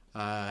 Mm-hmm.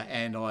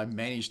 And I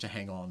managed to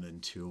hang on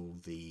until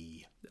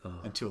the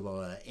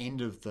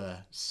end of the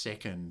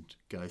second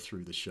go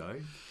through the show.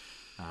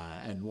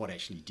 And what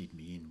actually did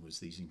me in was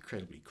these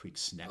incredibly quick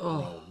snap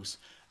rolls.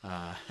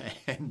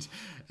 And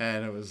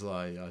it was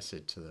like I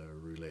said to the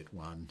roulette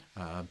 1,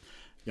 I'm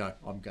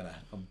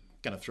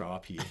gonna throw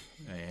up here,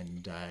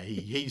 and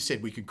he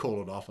said we could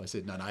call it off. I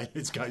said no,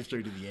 let's go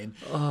through to the end.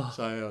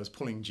 So I was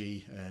pulling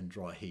G and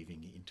dry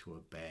heaving into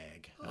a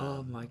bag.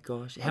 Oh my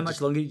gosh! How much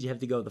longer did you have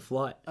to go with the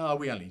flight?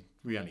 We only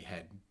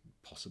had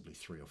possibly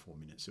 3 or 4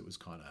 minutes. It was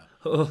kind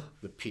of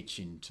the pitch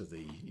into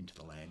the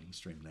landing,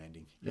 stream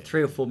landing. Yeah.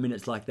 3 or 4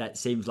 minutes like that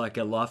seems like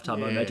a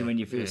lifetime. I imagine when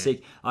you feel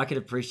sick. I could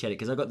appreciate it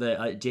because I got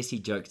the Jesse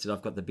jokes that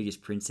I've got the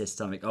biggest princess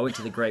stomach. I went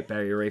to the Great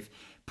Barrier Reef,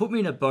 put me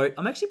in a boat.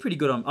 I'm actually pretty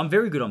good I'm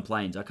very good on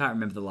planes. I can't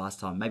remember the last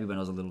time. Maybe when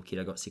I was a little kid,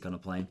 I got sick on a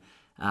plane.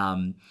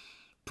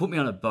 Put me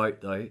on a boat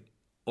though,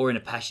 or in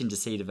a passenger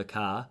seat of a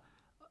car.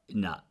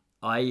 Nah.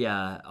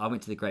 I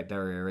went to the Great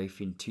Barrier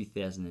Reef in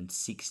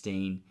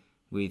 2016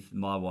 with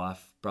my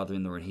wife,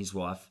 brother-in-law and his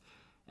wife,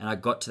 and I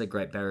got to the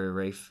Great Barrier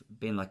Reef,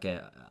 being like I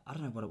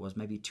don't know what it was,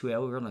 maybe 2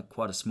 hours. We were on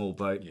quite a small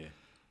boat. Yeah.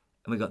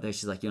 And we got there,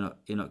 she's like, you're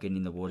not getting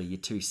in the water, you're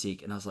too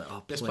sick. And I was like,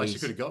 oh, please. Best place you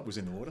could have got was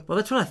in the water. Well,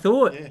 that's what I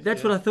thought.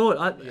 What I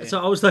thought. So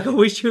I was like, I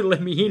wish you'd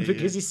let me in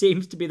because he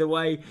seems to be the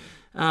way.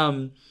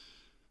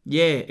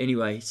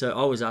 Anyway, so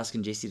I was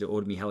asking Jesse to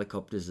order me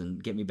helicopters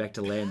and get me back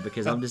to land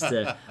because I'm just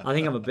I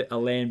think I'm a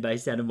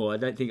land-based animal.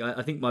 I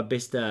think my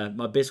best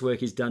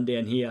work is done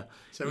down here.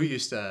 So we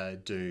used to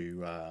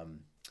do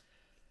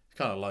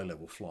kind of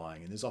low-level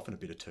flying, and there's often a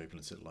bit of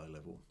turbulence at low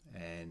level.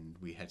 And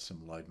we had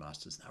some load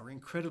masters. They were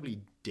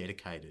incredibly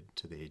dedicated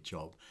to their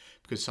job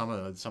because some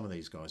of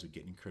these guys would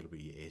get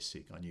incredibly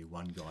airsick. I knew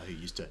one guy who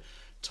used to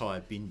tie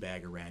a bin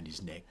bag around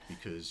his neck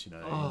because, in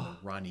the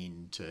run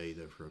in to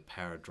either for a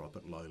paradrop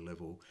at low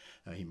level,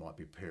 he might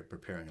be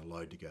preparing a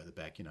load to go to the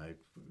back,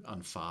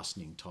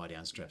 unfastening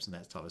tie-down straps and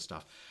that type of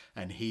stuff.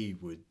 And he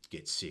would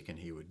get sick and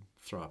he would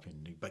throw up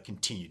but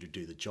continue to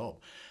do the job.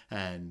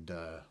 And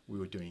we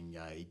were doing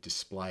a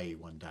display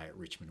one day at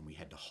Richmond, and we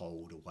had to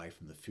hold away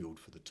from the field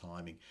for the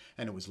timing,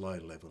 and it was low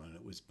level and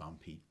it was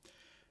bumpy.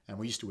 And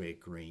we used to wear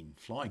green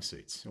flying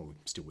suits, or we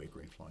still wear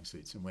green flying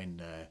suits. And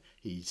when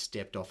he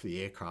stepped off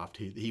the aircraft,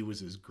 he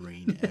was as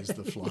green as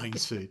the flying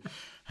suit.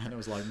 And it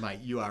was like,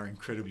 mate, you are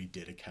incredibly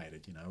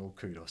dedicated, all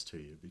kudos to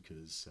you,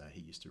 because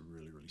he used to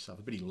really, really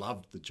suffer. But he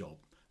loved the job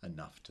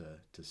enough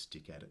to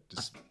stick at it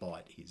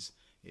despite his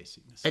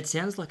airsickness. That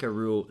sounds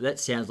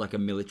like a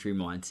military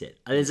mindset.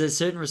 There's a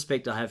certain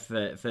respect I have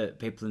for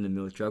people in the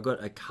military. I've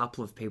got a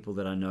couple of people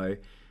that I know.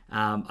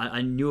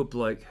 I knew a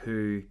bloke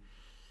who...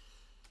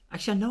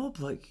 Actually, I know a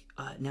bloke,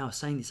 now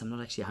saying this, I'm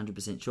not actually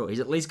 100% sure.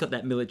 He's at least got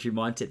that military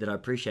mindset that I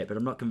appreciate, but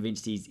I'm not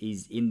convinced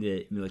he's in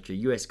the military,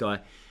 US guy.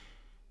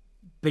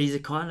 But he's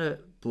a kind of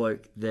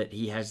bloke that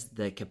he has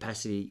the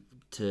capacity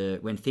to,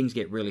 when things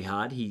get really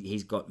hard,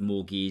 he's got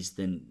more gears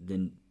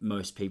than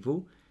most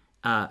people.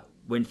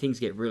 When things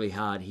get really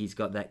hard, he's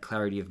got that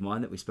clarity of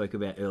mind that we spoke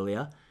about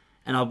earlier.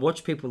 And I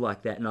watch people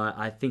like that, and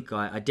I think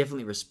I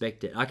definitely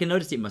respect it. I can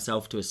notice it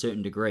myself to a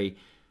certain degree,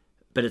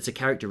 but it's a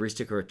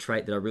characteristic or a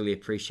trait that I really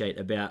appreciate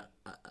about,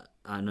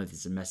 I know this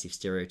is a massive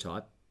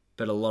stereotype,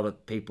 but a lot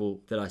of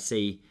people that I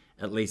see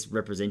at least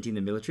representing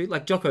the military,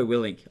 like Jocko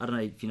Willink. I don't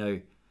know if you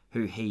know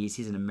who he is.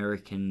 He's an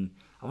American,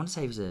 I want to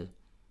say he was a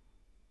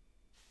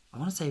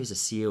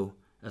SEAL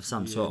of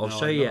some sort. I'll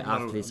show you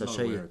after this. I'll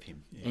show you.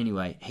 Yeah.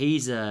 Anyway,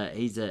 he's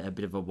a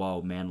bit of a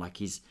wild man. Like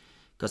he's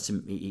got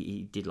some,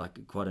 he did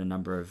like quite a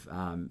number of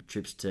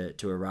trips to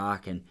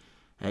Iraq, and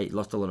he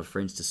lost a lot of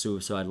friends to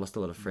suicide, lost a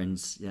lot of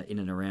friends in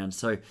and around.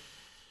 So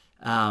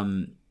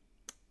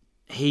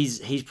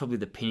he's probably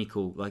the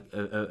pinnacle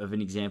of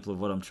an example of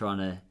what I'm trying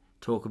to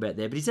talk about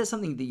there. But is that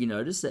something that you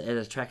notice that it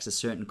attracts a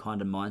certain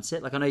kind of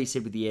mindset? Like I know you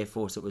said with the Air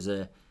Force it was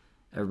a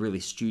really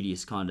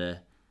studious kind of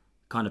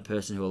kind of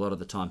person who a lot of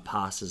the time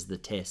passes the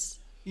tests.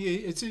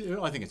 Yeah,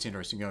 I think it's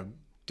interesting.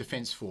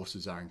 Defence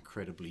forces are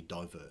incredibly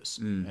diverse,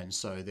 and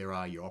so there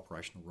are your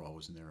operational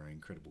roles and there are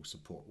incredible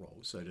support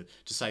roles. So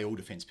to say all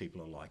defence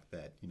people are like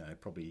that,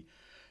 probably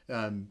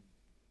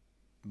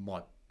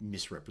might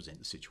misrepresent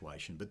the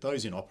situation. But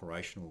those in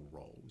operational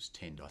roles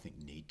I think,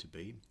 need to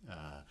be.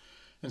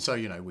 And so,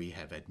 we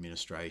have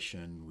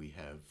administration, we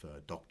have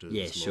doctors,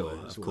 lawyers, of all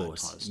that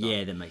course. kind of stuff.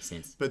 Yeah, that makes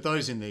sense. But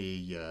those in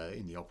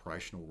the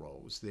operational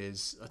roles,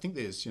 there's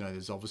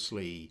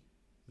obviously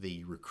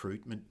the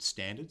recruitment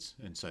standards,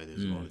 and so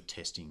there's a lot of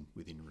testing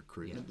within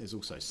recruitment. There's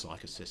also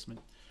psych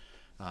assessment.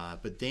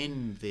 But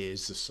then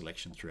there's the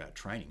selection throughout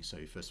training.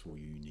 So first of all,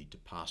 you need to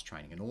pass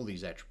training, and all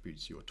these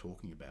attributes you're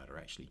talking about are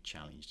actually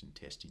challenged and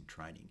tested in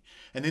training.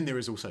 And then there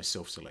is also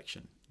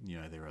self-selection.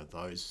 There are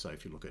those. So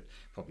if you look at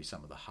probably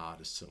some of the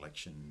hardest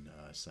selection,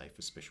 say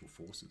for special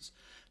forces,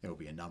 there will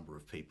be a number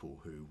of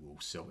people who will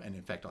and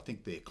in fact, I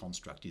think their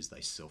construct is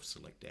they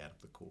self-select out of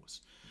the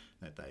course,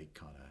 that they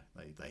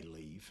they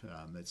leave.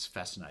 It's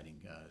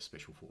fascinating,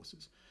 special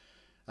forces.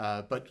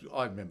 But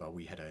I remember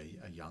we had a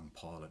young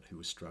pilot who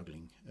was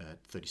struggling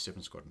at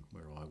 37 Squadron,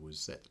 where I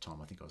was at the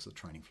time. I think I was the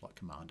training flight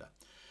commander,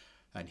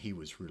 and he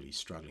was really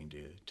struggling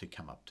to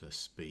come up to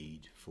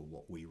speed for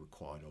what we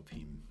required of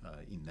him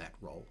in that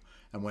role.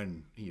 And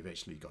when he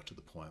eventually got to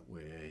the point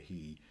where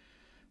he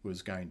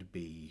was going to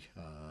be,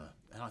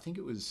 and I think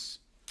it was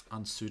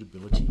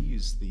unsuitability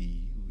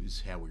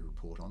is how we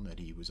report on that,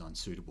 he was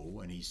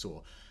unsuitable, and he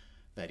saw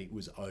that it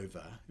was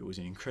over. It was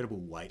an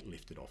incredible weight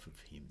lifted off of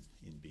him,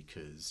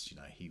 because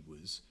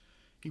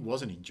he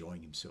wasn't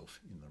enjoying himself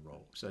in the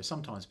role. So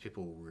sometimes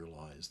people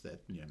realise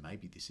that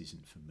maybe this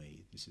isn't for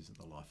me, this isn't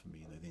the life for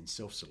me, and they then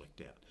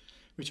self-select out,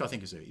 which I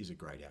think is a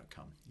great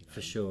outcome.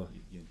 For sure.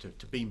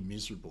 To be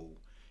miserable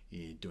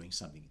in doing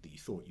something that you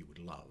thought you would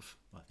love,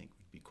 I think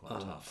would be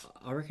quite tough.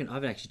 I reckon I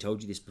haven't actually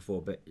told you this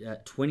before, but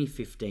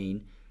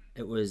 2015,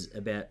 it was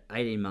about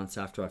 18 months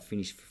after I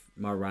finished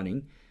my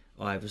running.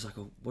 I was like,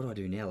 oh, what do I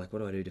do now? Like, what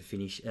do I do to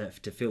finish,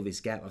 to fill this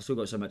gap? I've still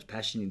got so much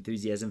passion,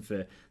 enthusiasm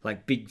for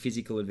like big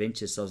physical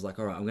adventures. So I was like,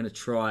 all right, I'm going to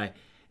try.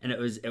 And it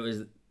was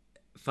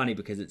funny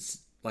because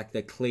it's like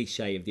the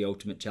cliche of the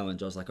ultimate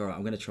challenge. I was like, all right,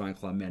 I'm going to try and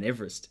climb Mount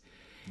Everest.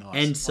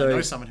 Nice. And so I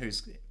know someone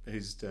who's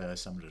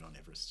summited on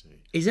Everest too.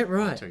 Is that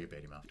right? I'll tell you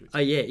about him afterwards. Oh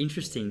yeah,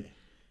 interesting. Yeah.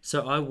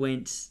 So I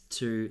went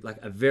to, like,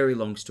 a very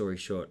long story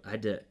short, I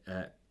had to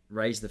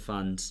raise the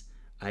funds.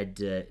 I had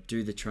to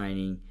do the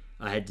training.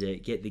 I had to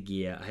get the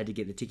gear. I had to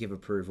get the tick of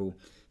approval.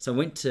 So I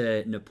went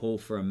to Nepal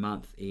for a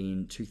month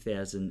in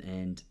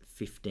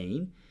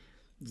 2015.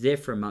 There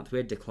for a month, we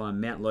had to climb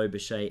Mount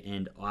Lobuche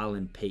and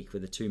Island Peak were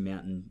the two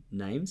mountain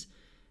names.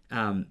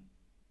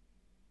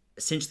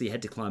 Essentially, I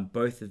had to climb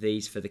both of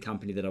these for the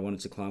company that I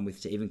wanted to climb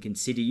with to even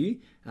consider you,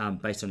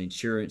 based on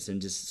insurance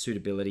and just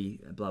suitability,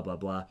 blah, blah,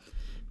 blah.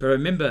 But I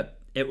remember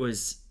it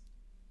was,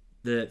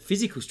 the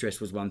physical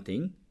stress was one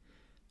thing,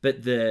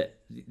 but the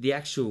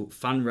actual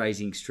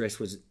fundraising stress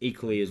was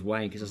equally as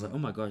weighing, because I was like, oh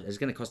my gosh, it's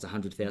going to cost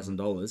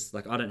 $100,000.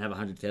 Like, I don't have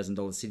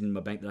 $100,000 sitting in my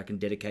bank that I can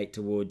dedicate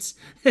towards,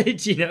 I don't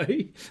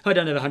have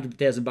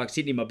 $100,000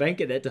 sitting in my bank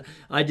at that time.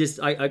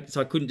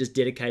 So I couldn't just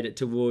dedicate it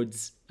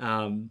towards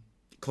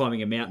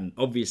climbing a mountain.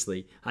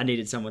 Obviously, I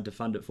needed someone to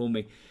fund it for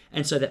me.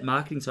 And so that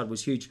marketing side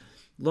was huge.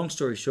 Long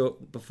story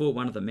short, before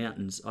one of the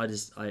mountains,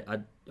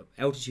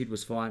 altitude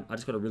was fine. I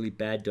just got a really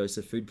bad dose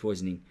of food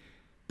poisoning.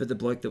 But the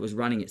bloke that was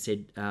running it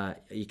said,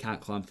 you can't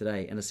climb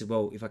today. And I said,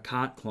 well, if I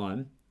can't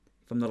climb,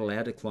 if I'm not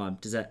allowed to climb,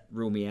 does that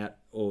rule me out?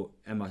 Or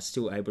am I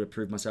still able to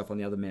prove myself on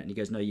the other mountain? He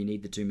goes, no, you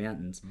need the two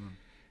mountains. And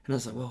I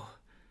was like, well.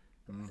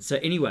 So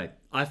anyway,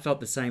 I felt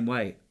the same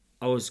way.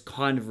 I was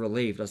kind of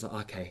relieved. I was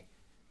like, okay,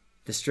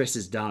 the stress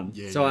is done.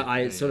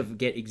 I sort of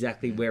get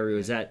exactly where he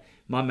was at.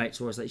 My mates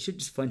were always like, you should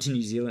just fly to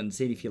New Zealand and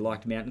see if you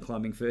liked mountain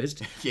climbing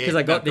first. Because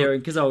I got there,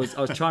 and because I was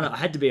trying to, I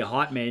had to be a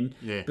hype man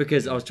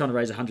because I was trying to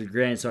raise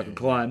 $100,000 so I could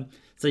climb.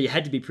 So you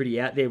had to be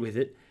pretty out there with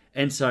it.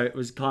 And so it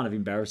was kind of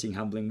embarrassing,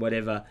 humbling,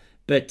 whatever.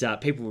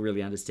 But people were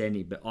really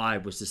understanding. But I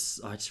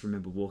just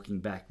remember walking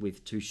back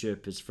with two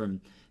Sherpas from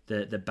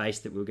the base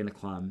that we were going to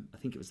climb. I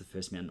think it was the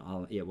first mountain,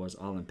 Island. Yeah, it was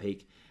Island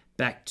Peak.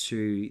 Back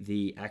to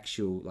the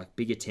actual, like,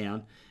 bigger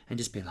town, and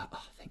just being like,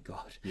 oh, thank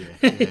God.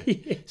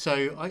 Yeah.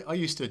 So I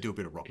used to do a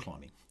bit of rock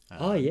climbing.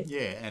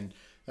 Yeah, and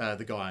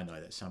the guy I know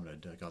that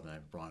summited, a guy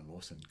named Brian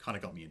Lawson, kind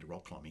of got me into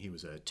rock climbing. He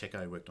was a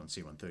techo, worked on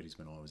C-130s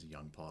when I was a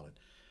young pilot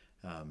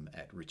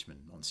at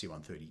Richmond on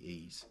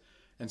C-130Es.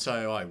 And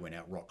so I went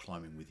out rock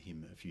climbing with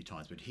him a few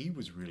times, but he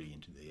was really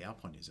into the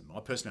alpinism.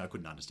 I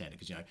couldn't understand it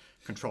because,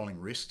 controlling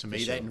risks, to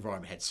me, that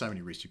environment had so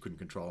many risks you couldn't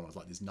control. And I was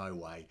like, there's no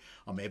way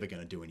I'm ever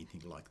going to do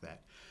anything like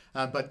that.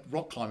 But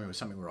rock climbing was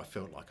something where I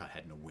felt like I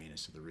had an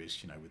awareness of the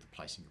risk, with the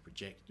placing of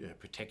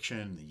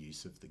protection, the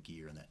use of the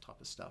gear and that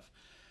type of stuff.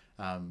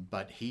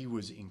 But he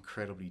was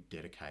incredibly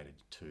dedicated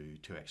to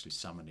actually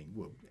summiting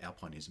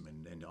alpinism,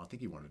 and I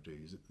think he wanted to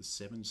do, is it the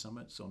 7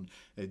 summits on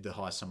the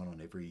highest summit on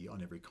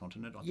every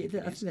continent? I think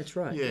that's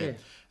right. Yeah.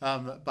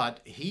 But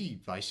he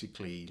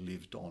basically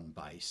lived on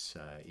base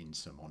in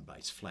some on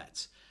base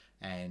flats,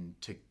 and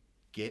to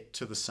get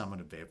to the summit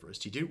of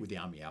Everest. He did it with the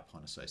Army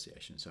Alpine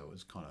Association, so it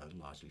was kind of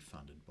largely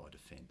funded by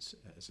defence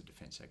as a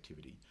defence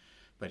activity.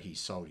 But he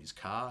sold his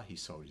car, he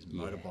sold his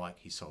motorbike,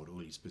 he sold all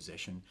his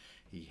possession.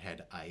 He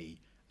had a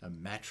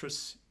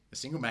mattress, a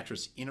single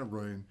mattress in a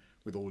room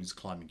with all his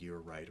climbing gear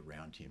arrayed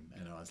around him.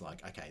 And I was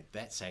like, okay,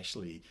 that's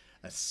actually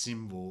a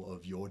symbol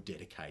of your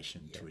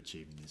dedication to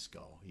achieving this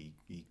goal. He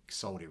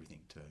sold everything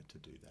to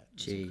do that.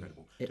 It's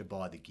incredible. To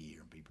buy the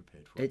gear and be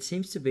prepared for it. It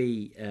seems to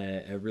be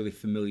a really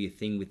familiar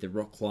thing with the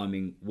rock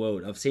climbing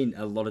world. I've seen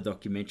a lot of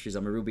documentaries.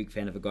 I'm a real big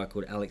fan of a guy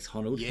called Alex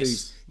Honnold.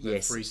 Who's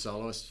free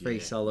soloist. Free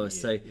soloist.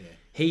 So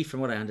he, from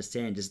what I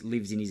understand, just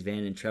lives in his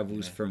van and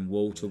travels from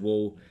wall to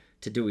wall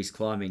to do his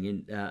climbing.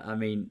 And I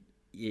mean,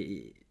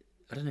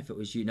 I don't know if it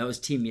was you. No, it was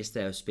Tim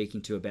yesterday I was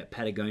speaking to about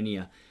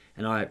Patagonia,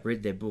 and I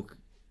read their book,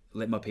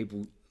 Let My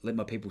People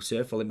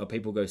Surf, or Let My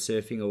People Go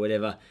Surfing, or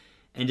whatever.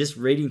 And just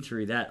reading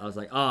through that, I was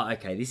like, oh,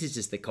 okay, this is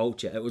just the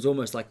culture. It was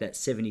almost like that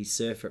 70s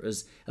surfer. It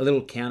was a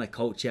little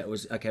counterculture. It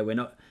was, okay, we're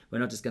not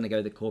just going to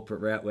go the corporate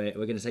route. We're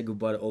going to say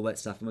goodbye to all that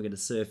stuff, and we're going to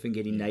surf and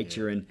get in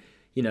nature. And,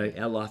 you know,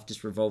 our life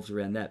just revolves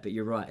around that. But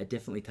you're right, it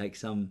definitely takes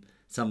some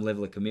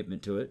level of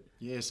commitment to it.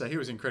 Yeah, so he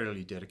was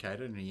incredibly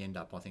dedicated, and he ended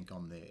up, I think,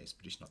 on their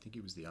expedition. I think he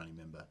was the only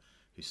member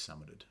who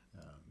summited.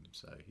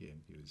 So, yeah,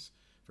 he was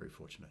very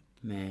fortunate.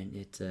 Man,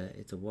 it's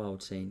a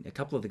wild scene. A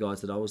couple of the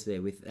guys that I was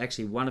there with,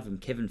 actually one of them,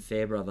 Kevin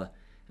Fairbrother,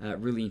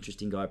 really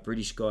interesting guy,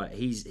 British guy.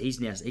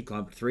 He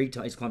climbed it 3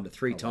 times. He's climbed it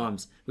 3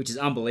 times, which is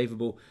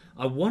unbelievable.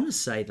 I want to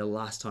say the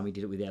last time he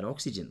did it without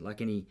oxygen, like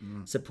any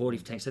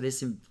supportive tank. So there's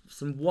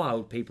some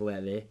wild people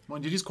out there.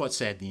 Well, it is quite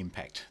sad, the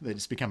impact that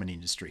it's become an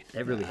industry.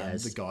 It really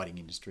has. The guiding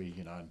industry,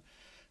 you know.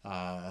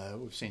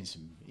 We've seen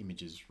some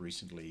images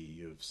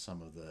recently of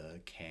some of the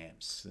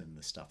camps and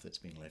the stuff that's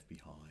been left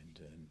behind,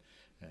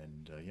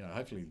 and you know,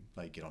 hopefully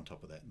they get on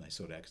top of that and they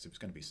sort it out, because if it's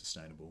going to be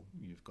sustainable,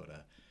 you've got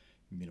to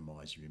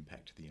minimise your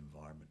impact to the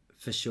environment.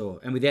 For sure.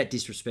 And without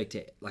disrespect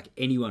to like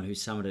anyone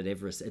who's summited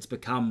Everest, it's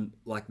become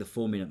like the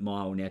 4-minute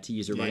mile now, to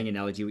use a running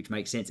analogy, which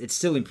makes sense. It's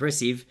still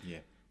impressive. Yeah.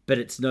 But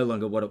it's no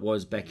longer what it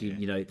was back in,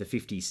 you know, the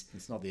 50s.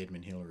 It's not the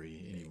Edmund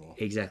Hillary anymore.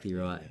 Exactly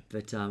right.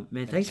 But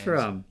man, thanks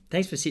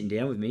for sitting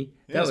down with me.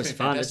 That was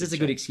fun. It's just a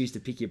good excuse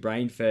to pick your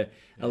brain for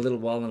a little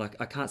while. And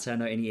I can't say I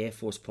know any Air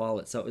Force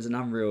pilots, so it was an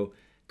unreal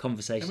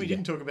conversation. And we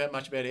didn't talk about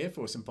much about Air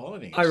Force and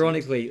piloting.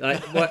 Ironically,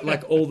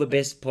 like all the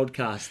best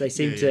podcasts, they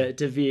seem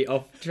to veer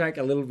off track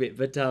a little bit.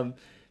 But I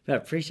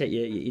appreciate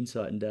your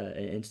insight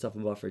and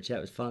stopping by for a chat.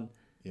 It was fun.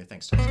 Yeah,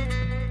 thanks,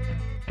 Jason.